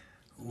like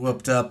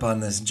whooped up on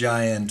this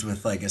giant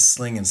with like a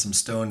sling and some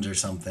stones or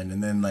something,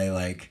 and then they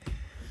like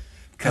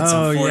cut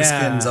some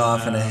foreskins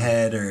off and a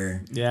head,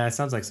 or yeah, it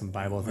sounds like some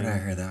Bible thing. Where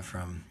did I hear that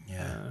from?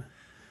 Yeah,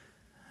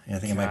 I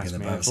think it might be in the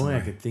Bible. If only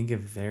I could think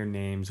of their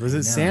names. Was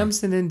it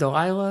Samson and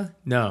Delilah?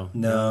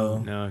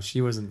 No,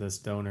 she wasn't the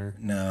stoner.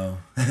 No.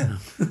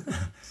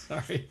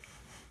 Sorry.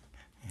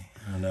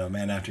 I don't know,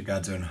 man after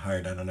God's own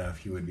heart. I don't know if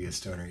he would be a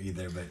stoner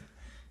either, but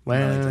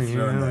well,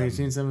 you've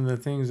seen some of the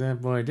things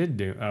that boy did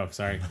do. Oh,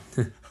 sorry.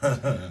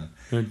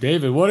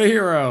 David, what a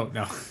hero.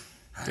 No.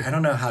 I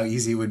don't know how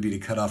easy it would be to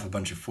cut off a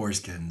bunch of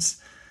foreskins.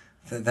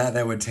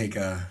 That would take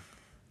a...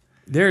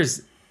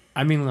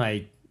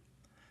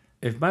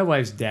 if my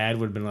wife's dad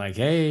would have been like,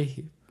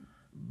 hey,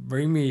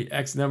 bring me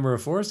X number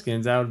of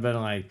foreskins, I would have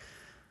been like,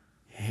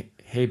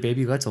 hey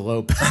baby, let's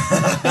elope.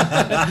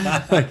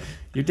 Like,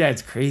 your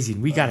dad's crazy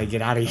and we got to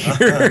get out of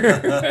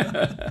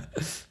here.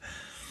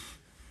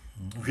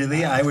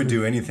 Really? I would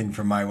do anything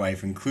for my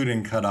wife,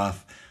 including cut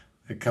off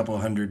a couple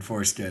hundred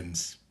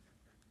foreskins.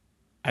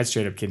 I'd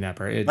straight up kidnap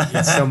her.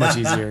 It's so much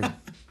easier.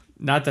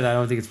 Not that I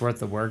don't think it's worth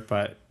the work,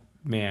 but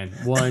man,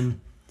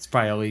 one, it's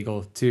probably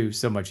illegal. Two,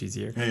 so much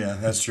easier. Yeah,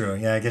 that's true.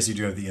 Yeah, I guess you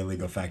do have the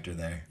illegal factor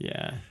there.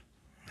 Yeah.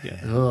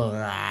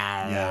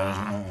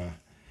 Yeah.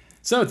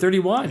 So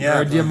 31. Yeah,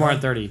 or do you have more on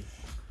 30?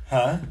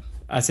 Huh?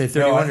 I say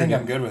 31. No, I think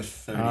I'm good with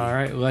 30. All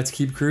right, let's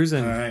keep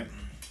cruising. All right.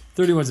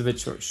 31's a bit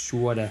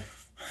shorter.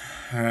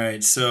 All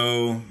right,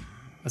 so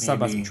let's talk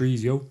about some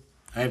trees, yo.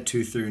 I have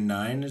 2 through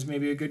 9 is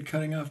maybe a good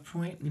cutting off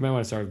point. You might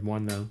want to start with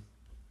 1, though.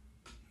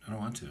 I don't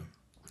want to.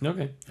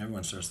 Okay.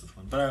 Everyone starts with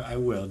 1, but I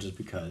will just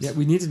because. Yeah,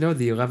 we need to know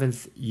the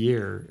 11th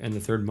year and the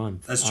 3rd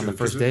month. That's true. On the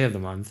first day of the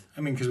month.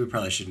 I mean, because we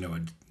probably should know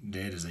what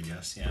day it is, I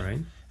guess. Yeah. Right.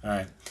 All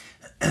right.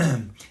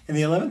 In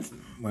the 11th...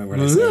 Wait, where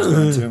did I say I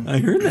was going to? I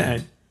heard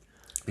that.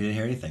 You didn't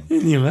hear anything.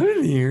 In the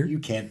 11th year. You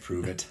can't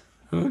prove it.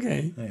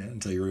 Okay. Yeah,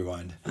 until you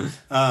rewind.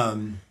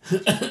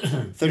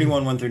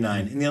 31, 1 through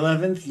 9. In the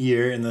 11th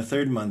year, in the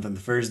 3rd month, on the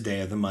first day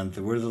of the month,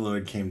 the word of the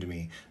Lord came to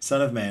me.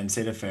 Son of man,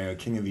 say to Pharaoh,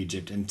 king of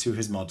Egypt, and to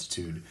his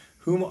multitude,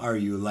 whom are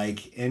you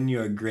like in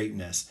your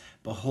greatness?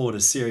 Behold,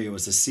 Assyria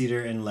was a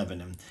cedar in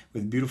Lebanon,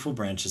 with beautiful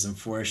branches and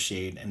forest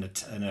shade, and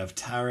of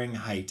towering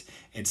height,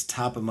 its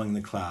top among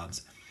the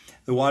clouds.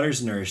 The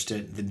waters nourished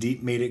it, the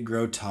deep made it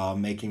grow tall,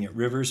 making it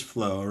rivers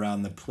flow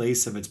around the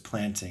place of its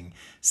planting,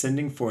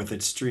 sending forth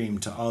its stream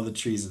to all the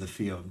trees of the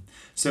field.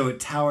 So it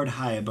towered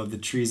high above the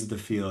trees of the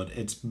field,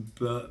 its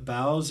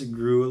boughs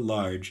grew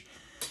large,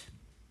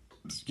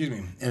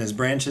 and its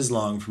branches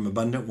long from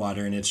abundant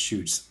water in its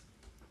shoots.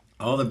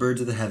 All the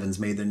birds of the heavens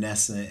made their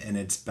nests in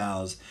its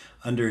boughs.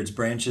 Under its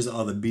branches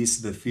all the beasts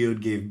of the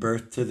field gave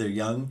birth to their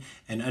young,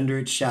 and under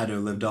its shadow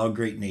lived all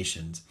great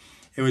nations.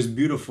 It was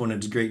beautiful in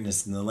its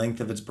greatness and the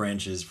length of its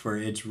branches, for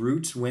its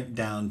roots went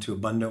down to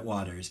abundant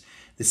waters.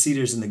 The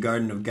cedars in the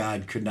garden of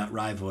God could not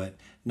rival it,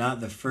 not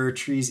the fir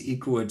trees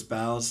equal its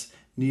boughs,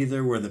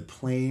 neither were the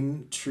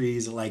plane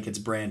trees like its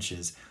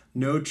branches.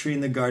 No tree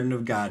in the garden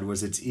of God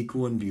was its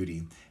equal in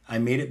beauty. I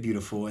made it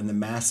beautiful in the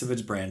mass of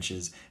its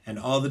branches, and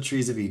all the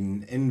trees of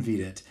Eden envied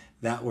it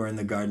that were in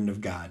the garden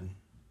of God.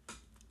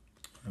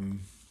 Maybe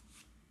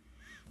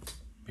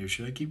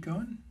should I keep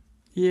going?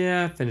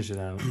 Yeah, finish it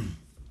out.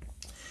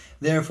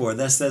 Therefore,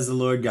 thus says the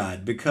Lord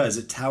God, because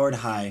it towered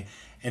high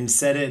and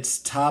set its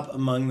top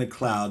among the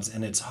clouds,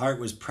 and its heart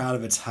was proud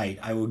of its height,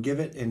 I will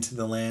give it into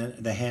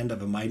the hand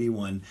of a mighty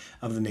one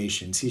of the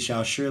nations. He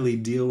shall surely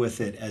deal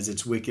with it as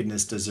its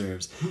wickedness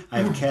deserves. I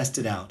have cast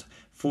it out.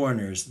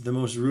 Foreigners, the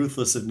most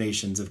ruthless of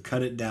nations, have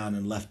cut it down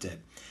and left it.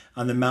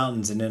 On the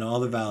mountains and in all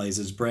the valleys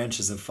its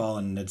branches have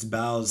fallen, and its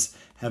boughs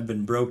have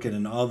been broken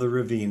in all the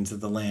ravines of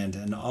the land,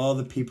 and all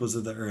the peoples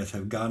of the earth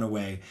have gone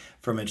away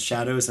from its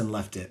shadows and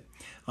left it.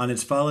 On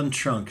its fallen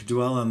trunk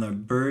dwell on the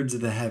birds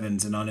of the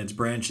heavens, and on its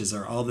branches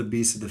are all the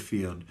beasts of the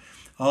field.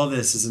 All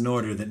this is in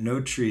order that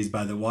no trees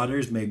by the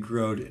waters may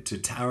grow to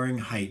towering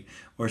height,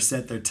 or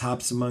set their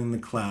tops among the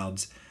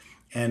clouds,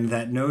 and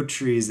that no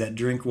trees that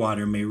drink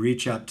water may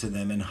reach up to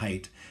them in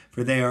height.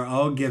 For they are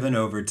all given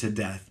over to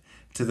death,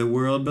 to the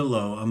world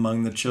below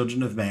among the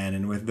children of man,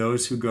 and with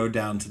those who go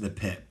down to the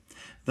pit.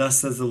 Thus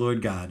says the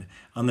Lord God,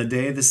 on the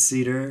day the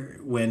cedar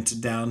went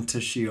down to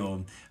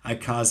Sheol, I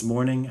caused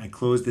mourning, I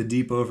closed the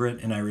deep over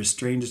it, and I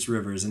restrained its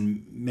rivers,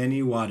 and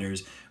many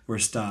waters were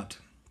stopped.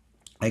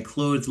 I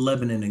clothed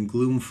Lebanon in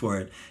gloom for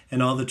it,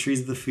 and all the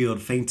trees of the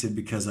field fainted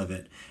because of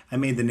it. I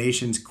made the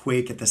nations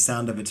quake at the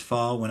sound of its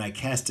fall when I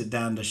cast it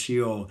down to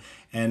Sheol,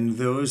 and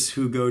those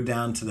who go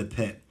down to the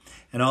pit.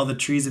 And all the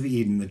trees of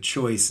Eden, the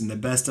choice and the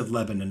best of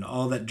Lebanon,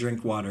 all that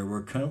drink water,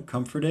 were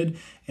comforted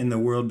in the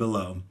world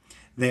below.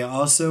 They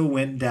also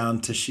went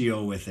down to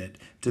Sheol with it,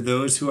 to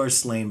those who are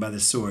slain by the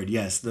sword,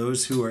 yes,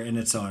 those who are in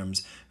its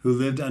arms, who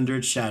lived under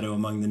its shadow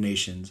among the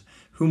nations,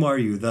 Whom are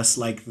you, thus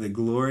like the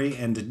glory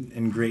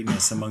and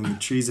greatness among the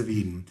trees of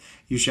Eden?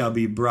 You shall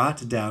be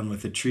brought down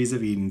with the trees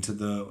of Eden to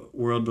the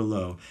world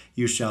below.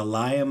 You shall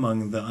lie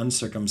among the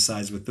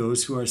uncircumcised with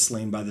those who are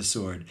slain by the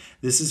sword.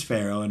 This is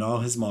Pharaoh and all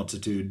his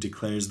multitude,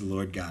 declares the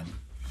Lord God.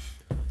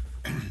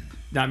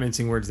 Not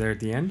mincing words there at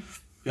the end.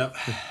 Yep.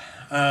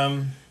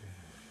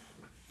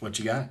 What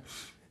you got?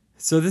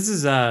 So this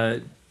is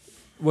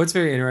what's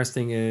very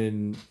interesting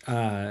in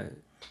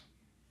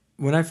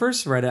when I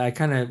first read it, I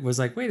kind of was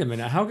like, wait a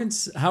minute, how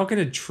can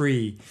a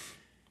tree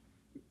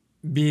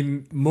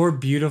be more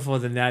beautiful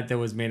than that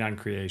was made on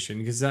creation?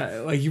 Because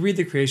like you read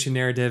the creation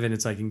narrative and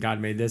it's like, and God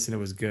made this and it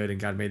was good,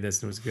 and God made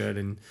this and it was good,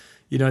 and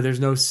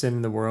there's no sin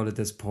in the world at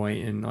this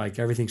point, and like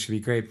everything should be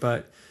great.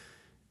 But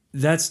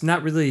that's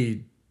not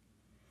really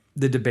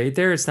the debate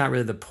there. It's not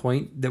really the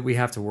point that we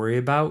have to worry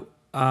about.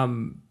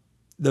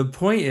 The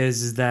point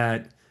is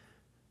that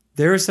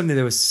there is something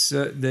that was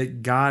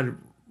that God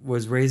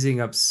was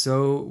raising up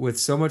with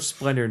so much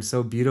splendor and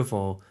so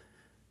beautiful,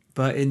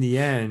 but in the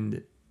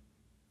end,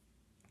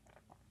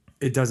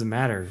 it doesn't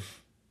matter.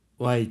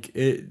 Like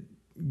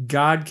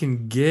God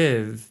can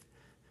give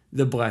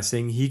the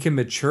blessing. He can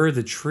mature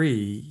the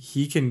tree.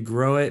 He can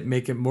grow it,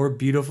 make it more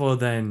beautiful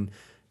than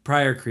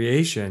prior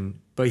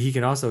creation, but he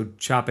can also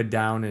chop it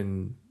down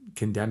and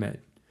condemn it.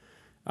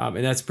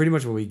 And that's pretty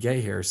much what we get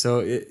here.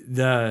 So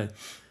the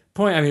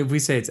point, I mean, we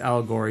say it's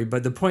allegory,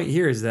 but the point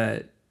here is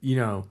that,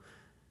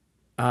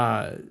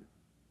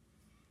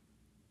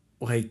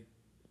 like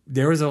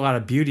there was a lot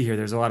of beauty here.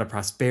 There's a lot of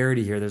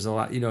prosperity here. There's a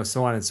lot,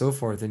 so on and so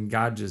forth. And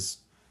God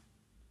just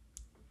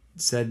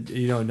said,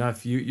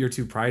 enough, you're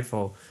too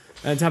prideful.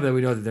 And on top of that,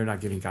 we know that they're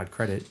not giving God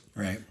credit.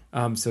 Right.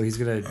 So he's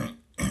going to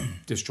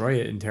destroy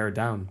it and tear it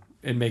down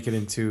and make it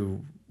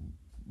into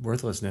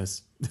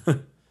worthlessness,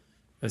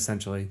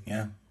 essentially.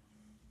 Yeah.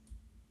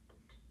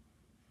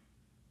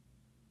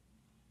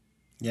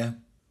 Yeah.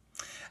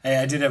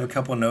 I did have a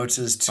couple notes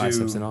as to...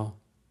 Biceps and all.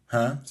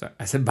 Huh? Sorry,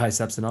 I said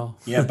biceps and all.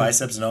 Yeah,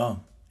 biceps and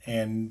all.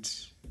 And,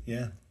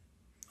 yeah,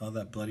 all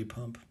that bloody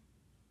pump.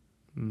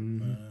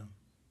 Mm-hmm. I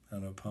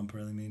don't know what pump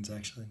really means,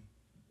 actually.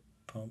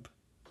 Pump.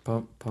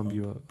 Pump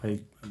you up.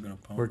 Like, I'm going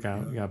to pump. work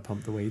out. You got to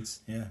pump the weights.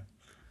 Yeah.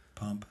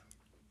 Pump.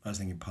 I was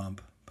thinking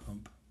pump.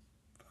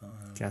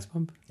 Gas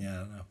pump? Yeah, I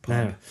don't know.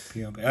 Pump.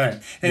 P-U-M-P. All right.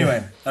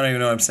 Anyway, I don't even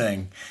know what I'm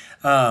saying.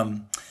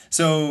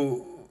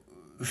 So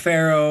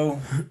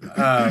Pharaoh,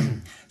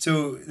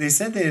 so they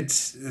said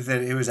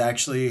that it was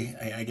actually,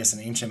 I guess, an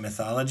ancient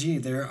mythology.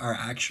 There are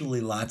actually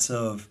lots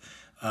of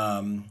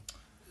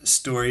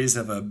stories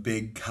of a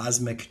big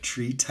cosmic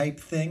tree type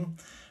thing.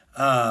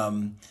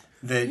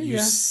 That you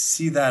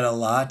see that a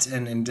lot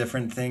in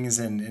different things,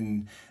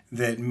 and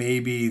that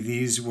maybe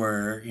these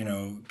were,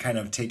 kind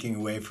of taking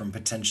away from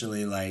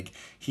potentially like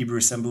Hebrew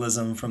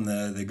symbolism from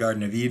the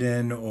Garden of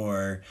Eden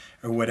or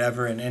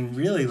whatever. And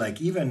really, like,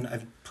 even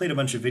I've played a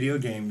bunch of video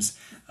games,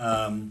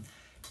 and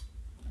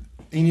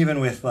even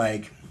with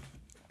like,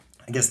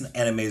 I guess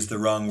anime is the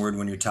wrong word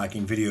when you're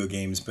talking video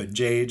games, but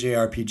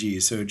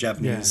JRPGs, so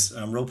Japanese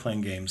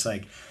role-playing games,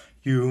 like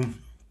you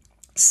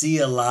see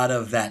a lot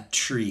of that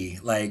tree.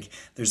 Like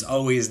there's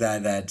always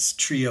that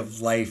tree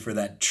of life, or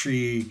that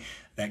tree,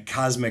 that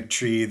cosmic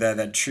tree,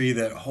 that tree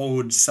that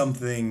holds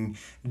something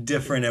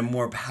different and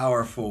more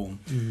powerful.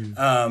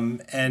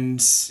 Mm-hmm. And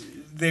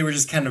they were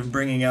just kind of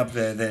bringing up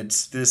that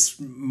this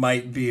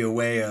might be a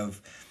way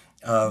of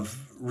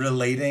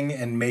relating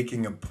and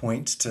making a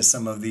point to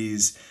some of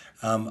these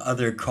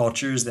other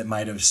cultures that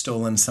might have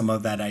stolen some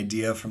of that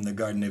idea from the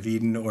Garden of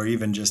Eden, or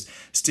even just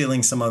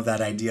stealing some of that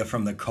idea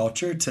from the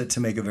culture to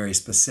make a very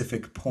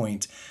specific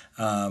point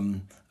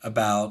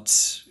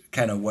about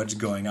kind of what's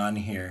going on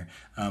here,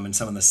 and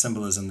some of the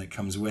symbolism that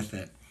comes with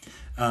it.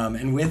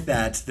 And with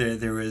that,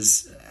 there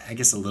was, I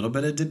guess, a little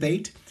bit of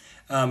debate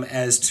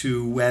as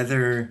to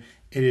whether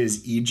it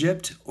is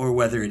Egypt or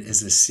whether it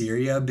is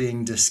Assyria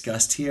being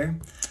discussed here,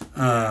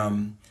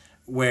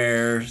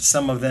 where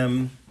some of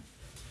them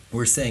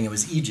were saying it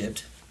was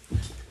Egypt.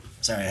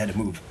 Sorry, I had to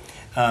move.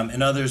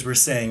 And others were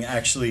saying,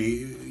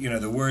 actually,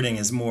 the wording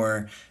is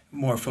more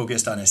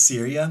focused on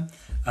Assyria.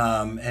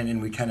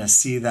 And we kind of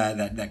see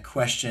that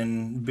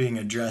question being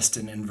addressed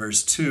in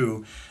verse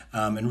 2,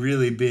 and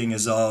really being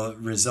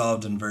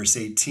resolved in verse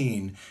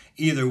 18.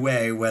 Either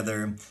way,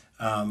 whether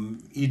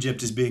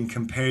Egypt is being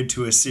compared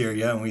to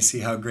Assyria, and we see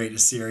how great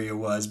Assyria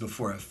was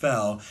before it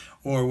fell,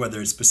 or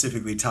whether it's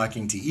specifically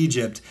talking to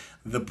Egypt,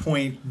 the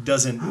point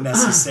doesn't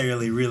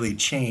necessarily really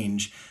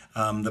change.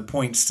 The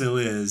point still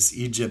is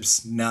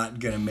Egypt's not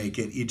going to make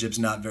it. Egypt's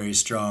not very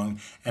strong.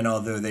 And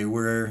although they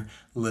were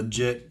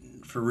legit,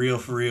 for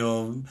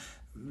real,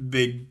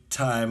 big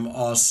time,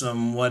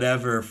 awesome,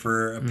 whatever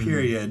for a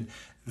period,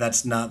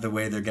 that's not the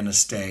way they're going to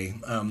stay.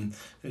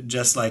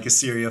 Just like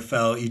Assyria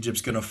fell,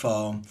 Egypt's going to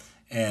fall.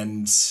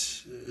 And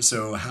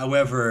so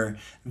however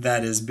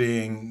that is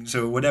being,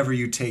 so whatever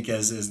you take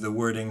as the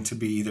wording to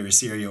be either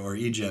Assyria or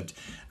Egypt,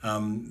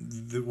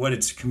 what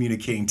it's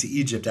communicating to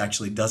Egypt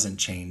actually doesn't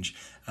change.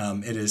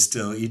 It is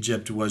still,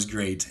 Egypt was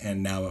great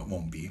and now it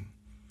won't be.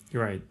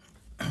 You're right.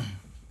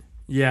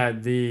 Yeah,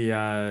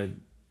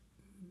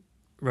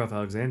 Ralph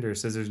Alexander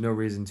says there's no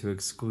reason to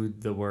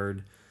exclude the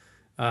word.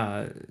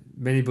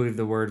 Many believe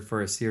the word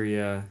for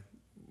Assyria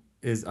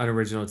is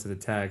unoriginal to the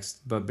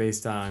text, but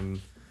based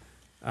on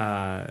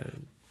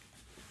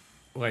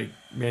like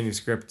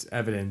manuscript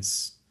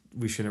evidence,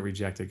 we shouldn't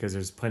reject it because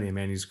there's plenty of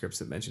manuscripts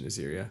that mention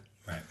Assyria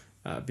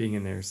being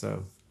in there.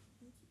 So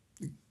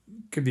it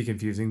could be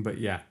confusing, but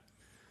yeah.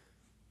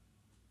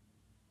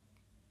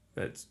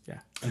 That's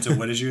And so,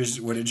 what did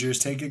yours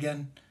take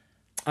again?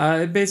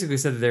 It basically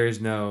said that there is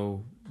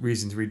no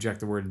reason to reject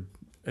the word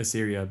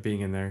Assyria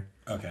being in there.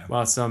 Okay.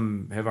 While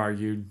some have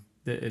argued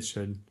that it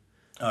should.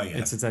 Oh yeah.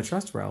 And since I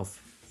trust Ralph.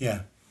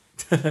 Yeah.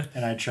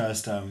 And I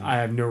trust. I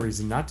have no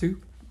reason not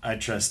to. I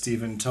trust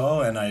Stephen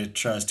Toll and I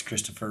trust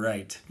Christopher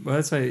Wright. Well,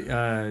 that's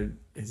why.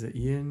 Is it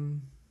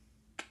Ian?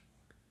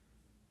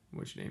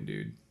 What's your name,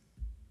 dude?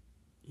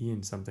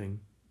 Ian something.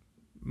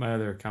 My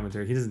other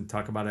commentary. He doesn't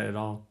talk about it at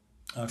all.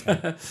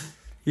 Okay.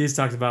 He just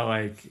talks about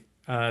like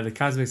the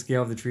cosmic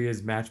scale of the tree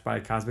is matched by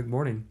cosmic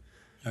morning.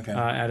 Okay.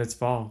 At its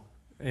fall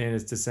and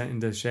its descent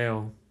into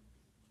Sheol,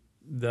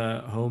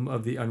 the home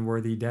of the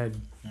unworthy dead.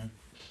 Yeah.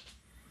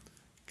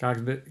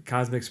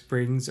 Cosmic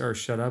springs are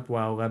shut up,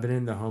 while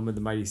Lebanon, the home of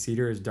the mighty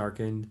cedar, is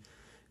darkened.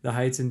 The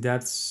heights and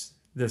depths,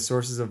 the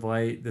sources of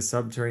light, the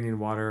subterranean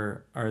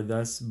water are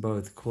thus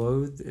both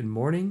clothed in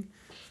mourning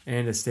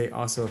and a state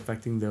also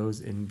affecting those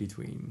in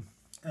between.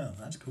 Oh,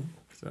 that's cool.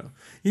 So,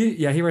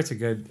 he writes a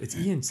good... It's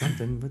Ian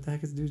something. What the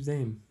heck is the dude's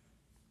name?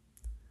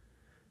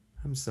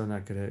 I'm so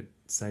not good at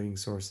citing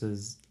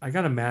sources. I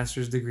got a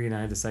master's degree and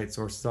I had to cite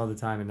sources all the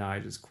time, and now I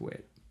just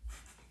quit.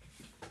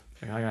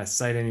 Like, I gotta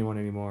cite anyone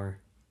anymore.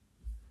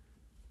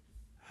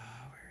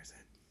 Oh, where is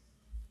it?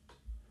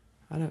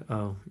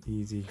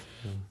 Easy.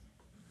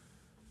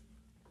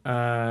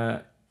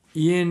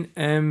 Ian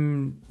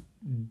M.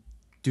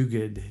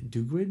 Duguid.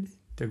 Duguid.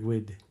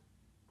 Duguid.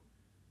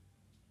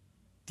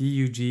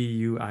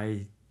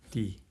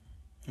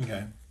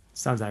 Okay.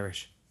 Sounds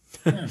Irish.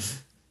 Yeah.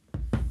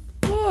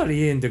 Oh,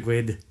 Ian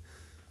Duguid.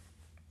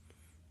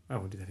 I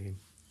won't do that again.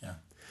 Yeah.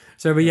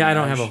 So, but yeah, I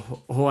don't have a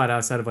whole lot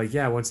outside of like,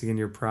 once again,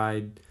 your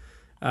pride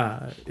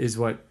is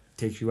what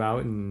takes you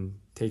out and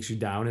takes you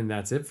down, and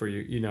that's it for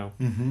you, you know.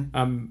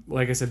 Mm-hmm.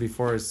 Like I said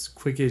before, as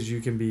quick as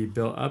you can be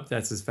built up,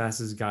 that's as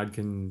fast as God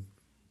can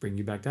bring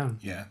you back down.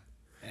 Yeah.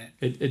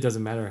 It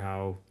doesn't matter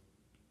how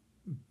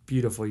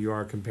beautiful you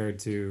are compared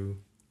to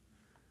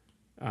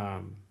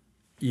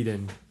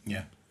Eden.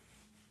 Yeah.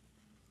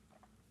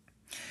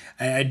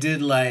 I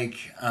did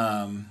like,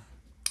 I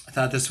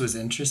thought this was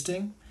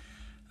interesting.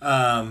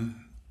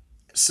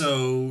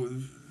 So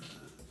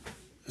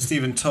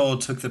Stephen Toll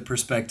took the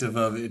perspective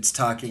of it's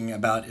talking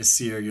about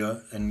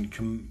Assyria and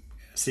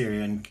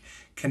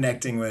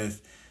connecting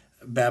with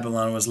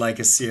Babylon was like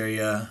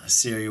Assyria.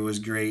 Assyria was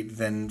great,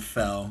 then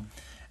fell.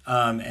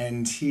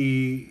 And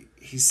he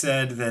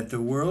said that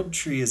the world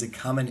tree is a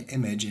common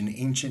image in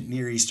ancient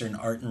Near Eastern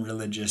art and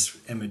religious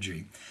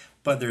imagery.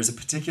 But there's a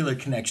particular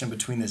connection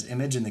between this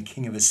image and the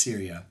king of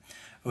Assyria.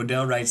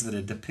 Odell writes that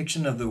a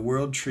depiction of the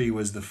world tree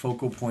was the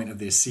focal point of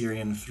the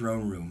Assyrian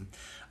throne room.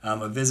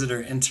 A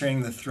visitor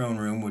entering the throne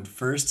room would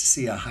first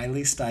see a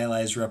highly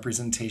stylized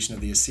representation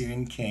of the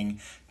Assyrian king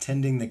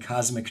tending the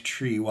cosmic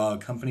tree while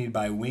accompanied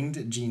by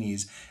winged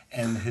genies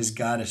and his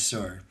god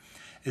Assur.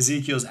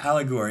 Ezekiel's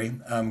allegory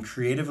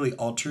creatively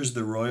alters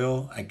the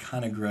royal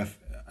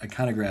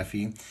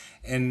iconography.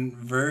 In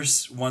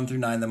verse 1 through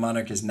 9, the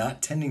monarch is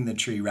not tending the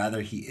tree,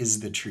 rather he is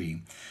the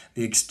tree.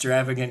 The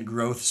extravagant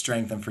growth,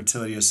 strength, and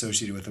fertility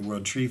associated with the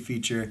world tree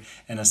feature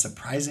and a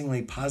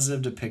surprisingly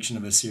positive depiction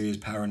of Assyria's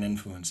power and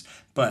influence.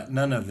 But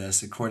none of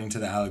this, according to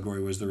the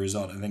allegory, was the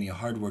result of any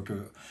hard work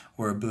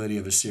or ability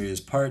of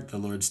Assyria's part. The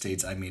Lord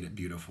states, I made it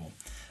beautiful.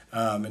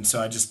 And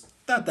so I just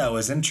thought that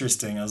was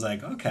interesting. I was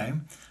like, okay,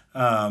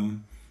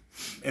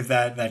 if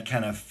that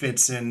kind of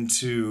fits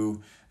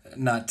into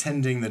not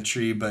tending the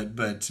tree,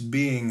 but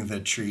being the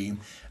tree,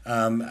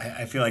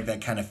 I feel like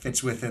that kind of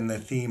fits within the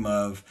theme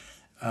of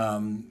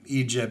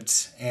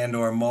Egypt and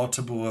or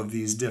multiple of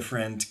these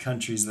different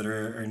countries that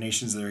are or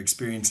nations that are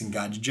experiencing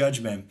God's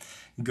judgment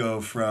go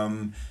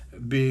from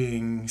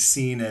being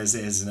seen as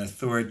an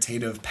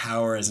authoritative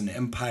power, as an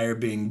empire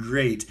being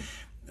great.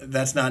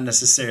 That's not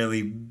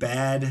necessarily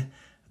bad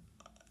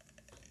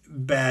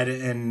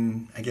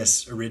and I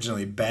guess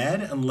originally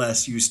bad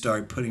unless you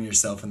start putting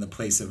yourself in the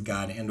place of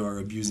God and or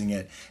abusing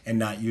it and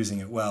not using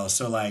it well.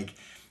 So like,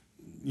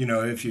 you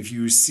know, if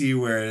you see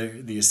where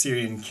the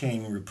Assyrian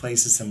king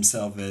replaces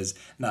himself as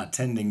not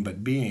tending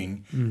but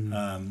being.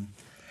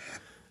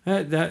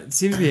 That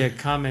seems to be a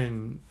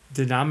common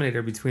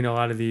denominator between a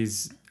lot of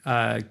these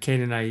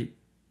Canaanite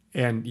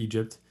and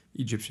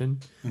Egyptian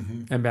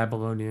and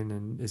Babylonian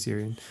and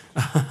Assyrian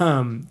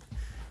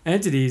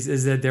entities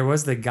is that there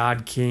was the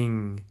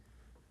God-King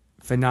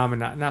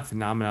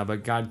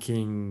but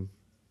God-King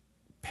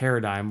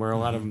paradigm where a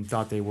lot of them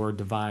thought they were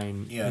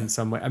divine in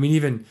some way. I mean,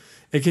 even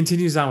it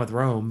continues on with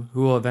Rome,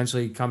 who will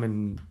eventually come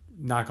and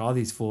knock all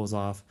these fools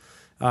off.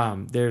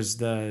 There's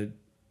the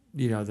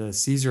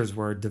Caesars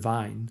were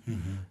divine.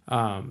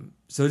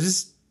 So it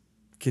just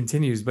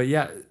continues. But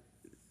yeah,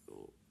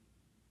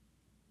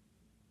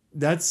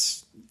 that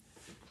seems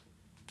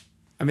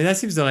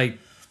to like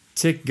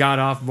tick God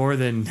off more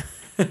than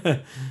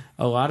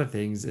a lot of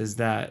things, is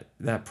that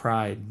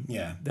pride.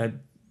 Yeah. That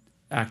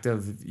act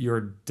of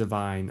you're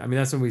divine. I mean,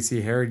 that's when we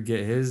see Herod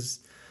get his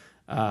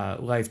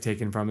life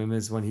taken from him,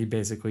 is when he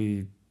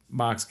basically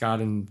mocks God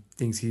and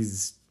thinks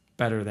he's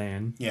better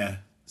than. Yeah.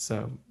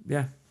 So,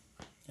 yeah.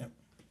 Yep.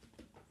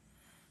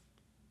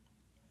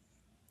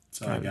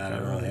 So I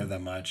don't really have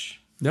that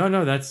much.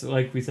 No, that's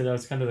like we said, that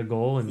was kind of the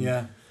goal. And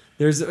yeah.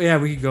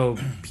 We could go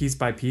piece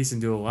by piece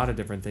and do a lot of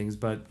different things,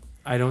 but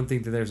I don't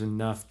think that there's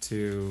enough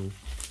to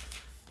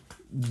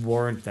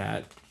warrant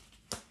that.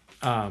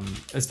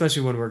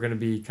 Especially when we're going to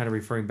be kind of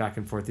referring back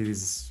and forth to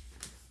these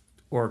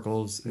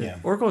oracles. Yeah.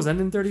 Oracles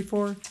end in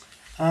 34?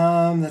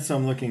 That's what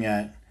I'm looking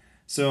at.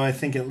 So I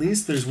think at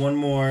least there's one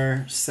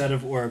more set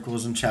of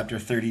oracles in chapter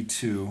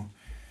 32.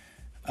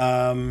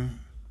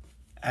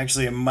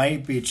 Actually, it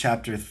might be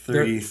chapter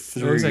 33.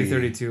 It looks like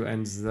 32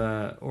 ends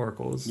the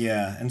oracles.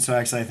 Yeah, and so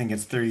actually I think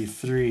it's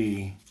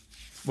 33.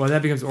 Well,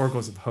 that becomes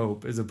oracles of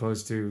hope as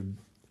opposed to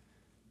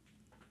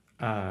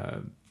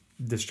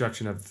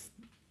destruction of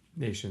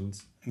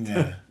nations.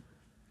 Yeah.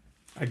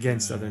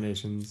 Against other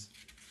nations.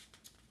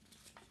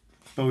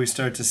 But we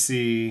start to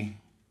see...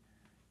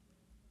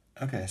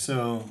 Okay,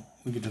 so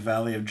we get the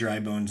Valley of Dry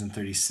Bones in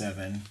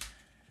 37.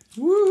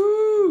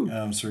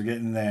 Woohoo! So we're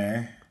getting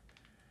there.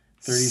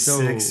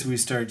 36, we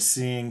start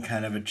seeing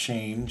kind of a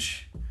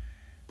change.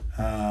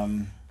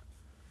 Well,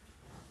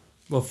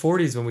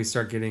 40 is when we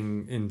start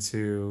getting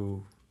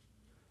into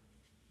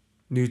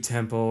new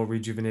temple,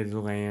 rejuvenated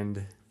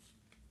land.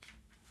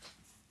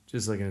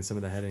 Just looking at some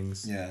of the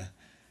headings. Yeah.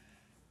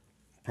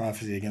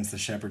 Prophecy against the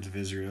shepherds of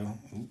Israel.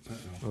 Ooh,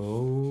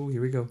 oh,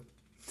 here we go.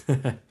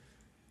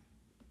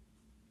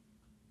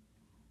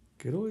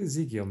 Good old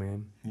Ezekiel,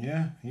 man.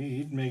 Yeah,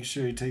 he'd make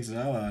sure he takes it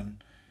all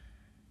on.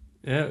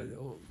 Yeah,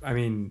 I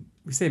mean,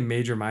 we say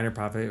major, minor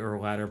prophet or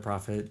latter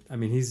prophet. I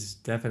mean, he's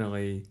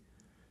definitely...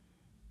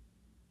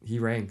 He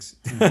ranks.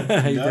 He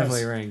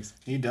definitely ranks.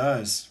 He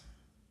does.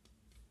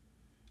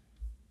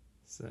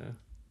 So.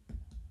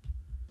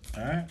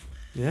 All right.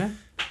 Yeah.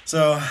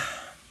 So.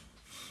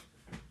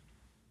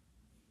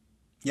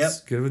 Yep.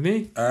 It's good with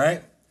me. All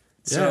right.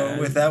 So yeah,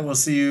 with that, we'll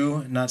see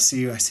you. Not see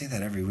you. I say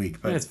that every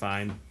week, but it's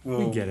fine.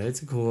 We get it.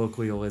 It's a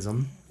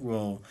colloquialism.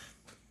 We'll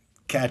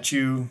catch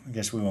you. I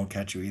guess we won't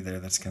catch you either.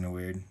 That's kind of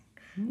weird.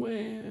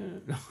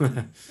 Well,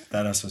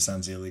 that also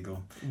sounds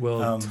illegal.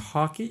 We'll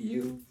talk at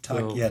you.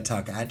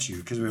 Talk at you,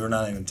 because we were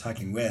not even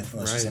talking with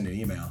unless you send an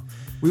email.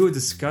 We would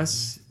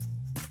discuss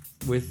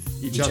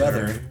with each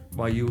other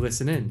while you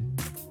listen in.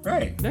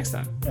 Right. Next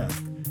time. Yeah.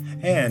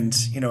 And,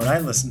 when I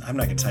listen, I'm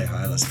not going to tell you how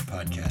I listen to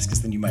podcasts,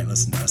 because then you might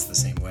listen to us the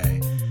same way.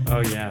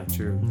 Oh, yeah,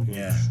 true.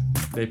 Yeah.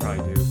 They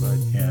probably do, but...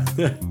 Yeah.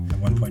 At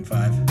 1.5?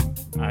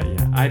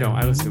 Yeah, I don't.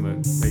 I listen to them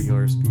at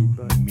regular speed,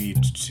 but... Me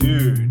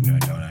too. No, I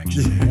don't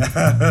actually.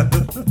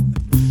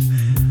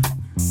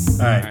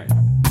 All right.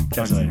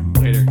 Catch you later.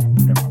 Later.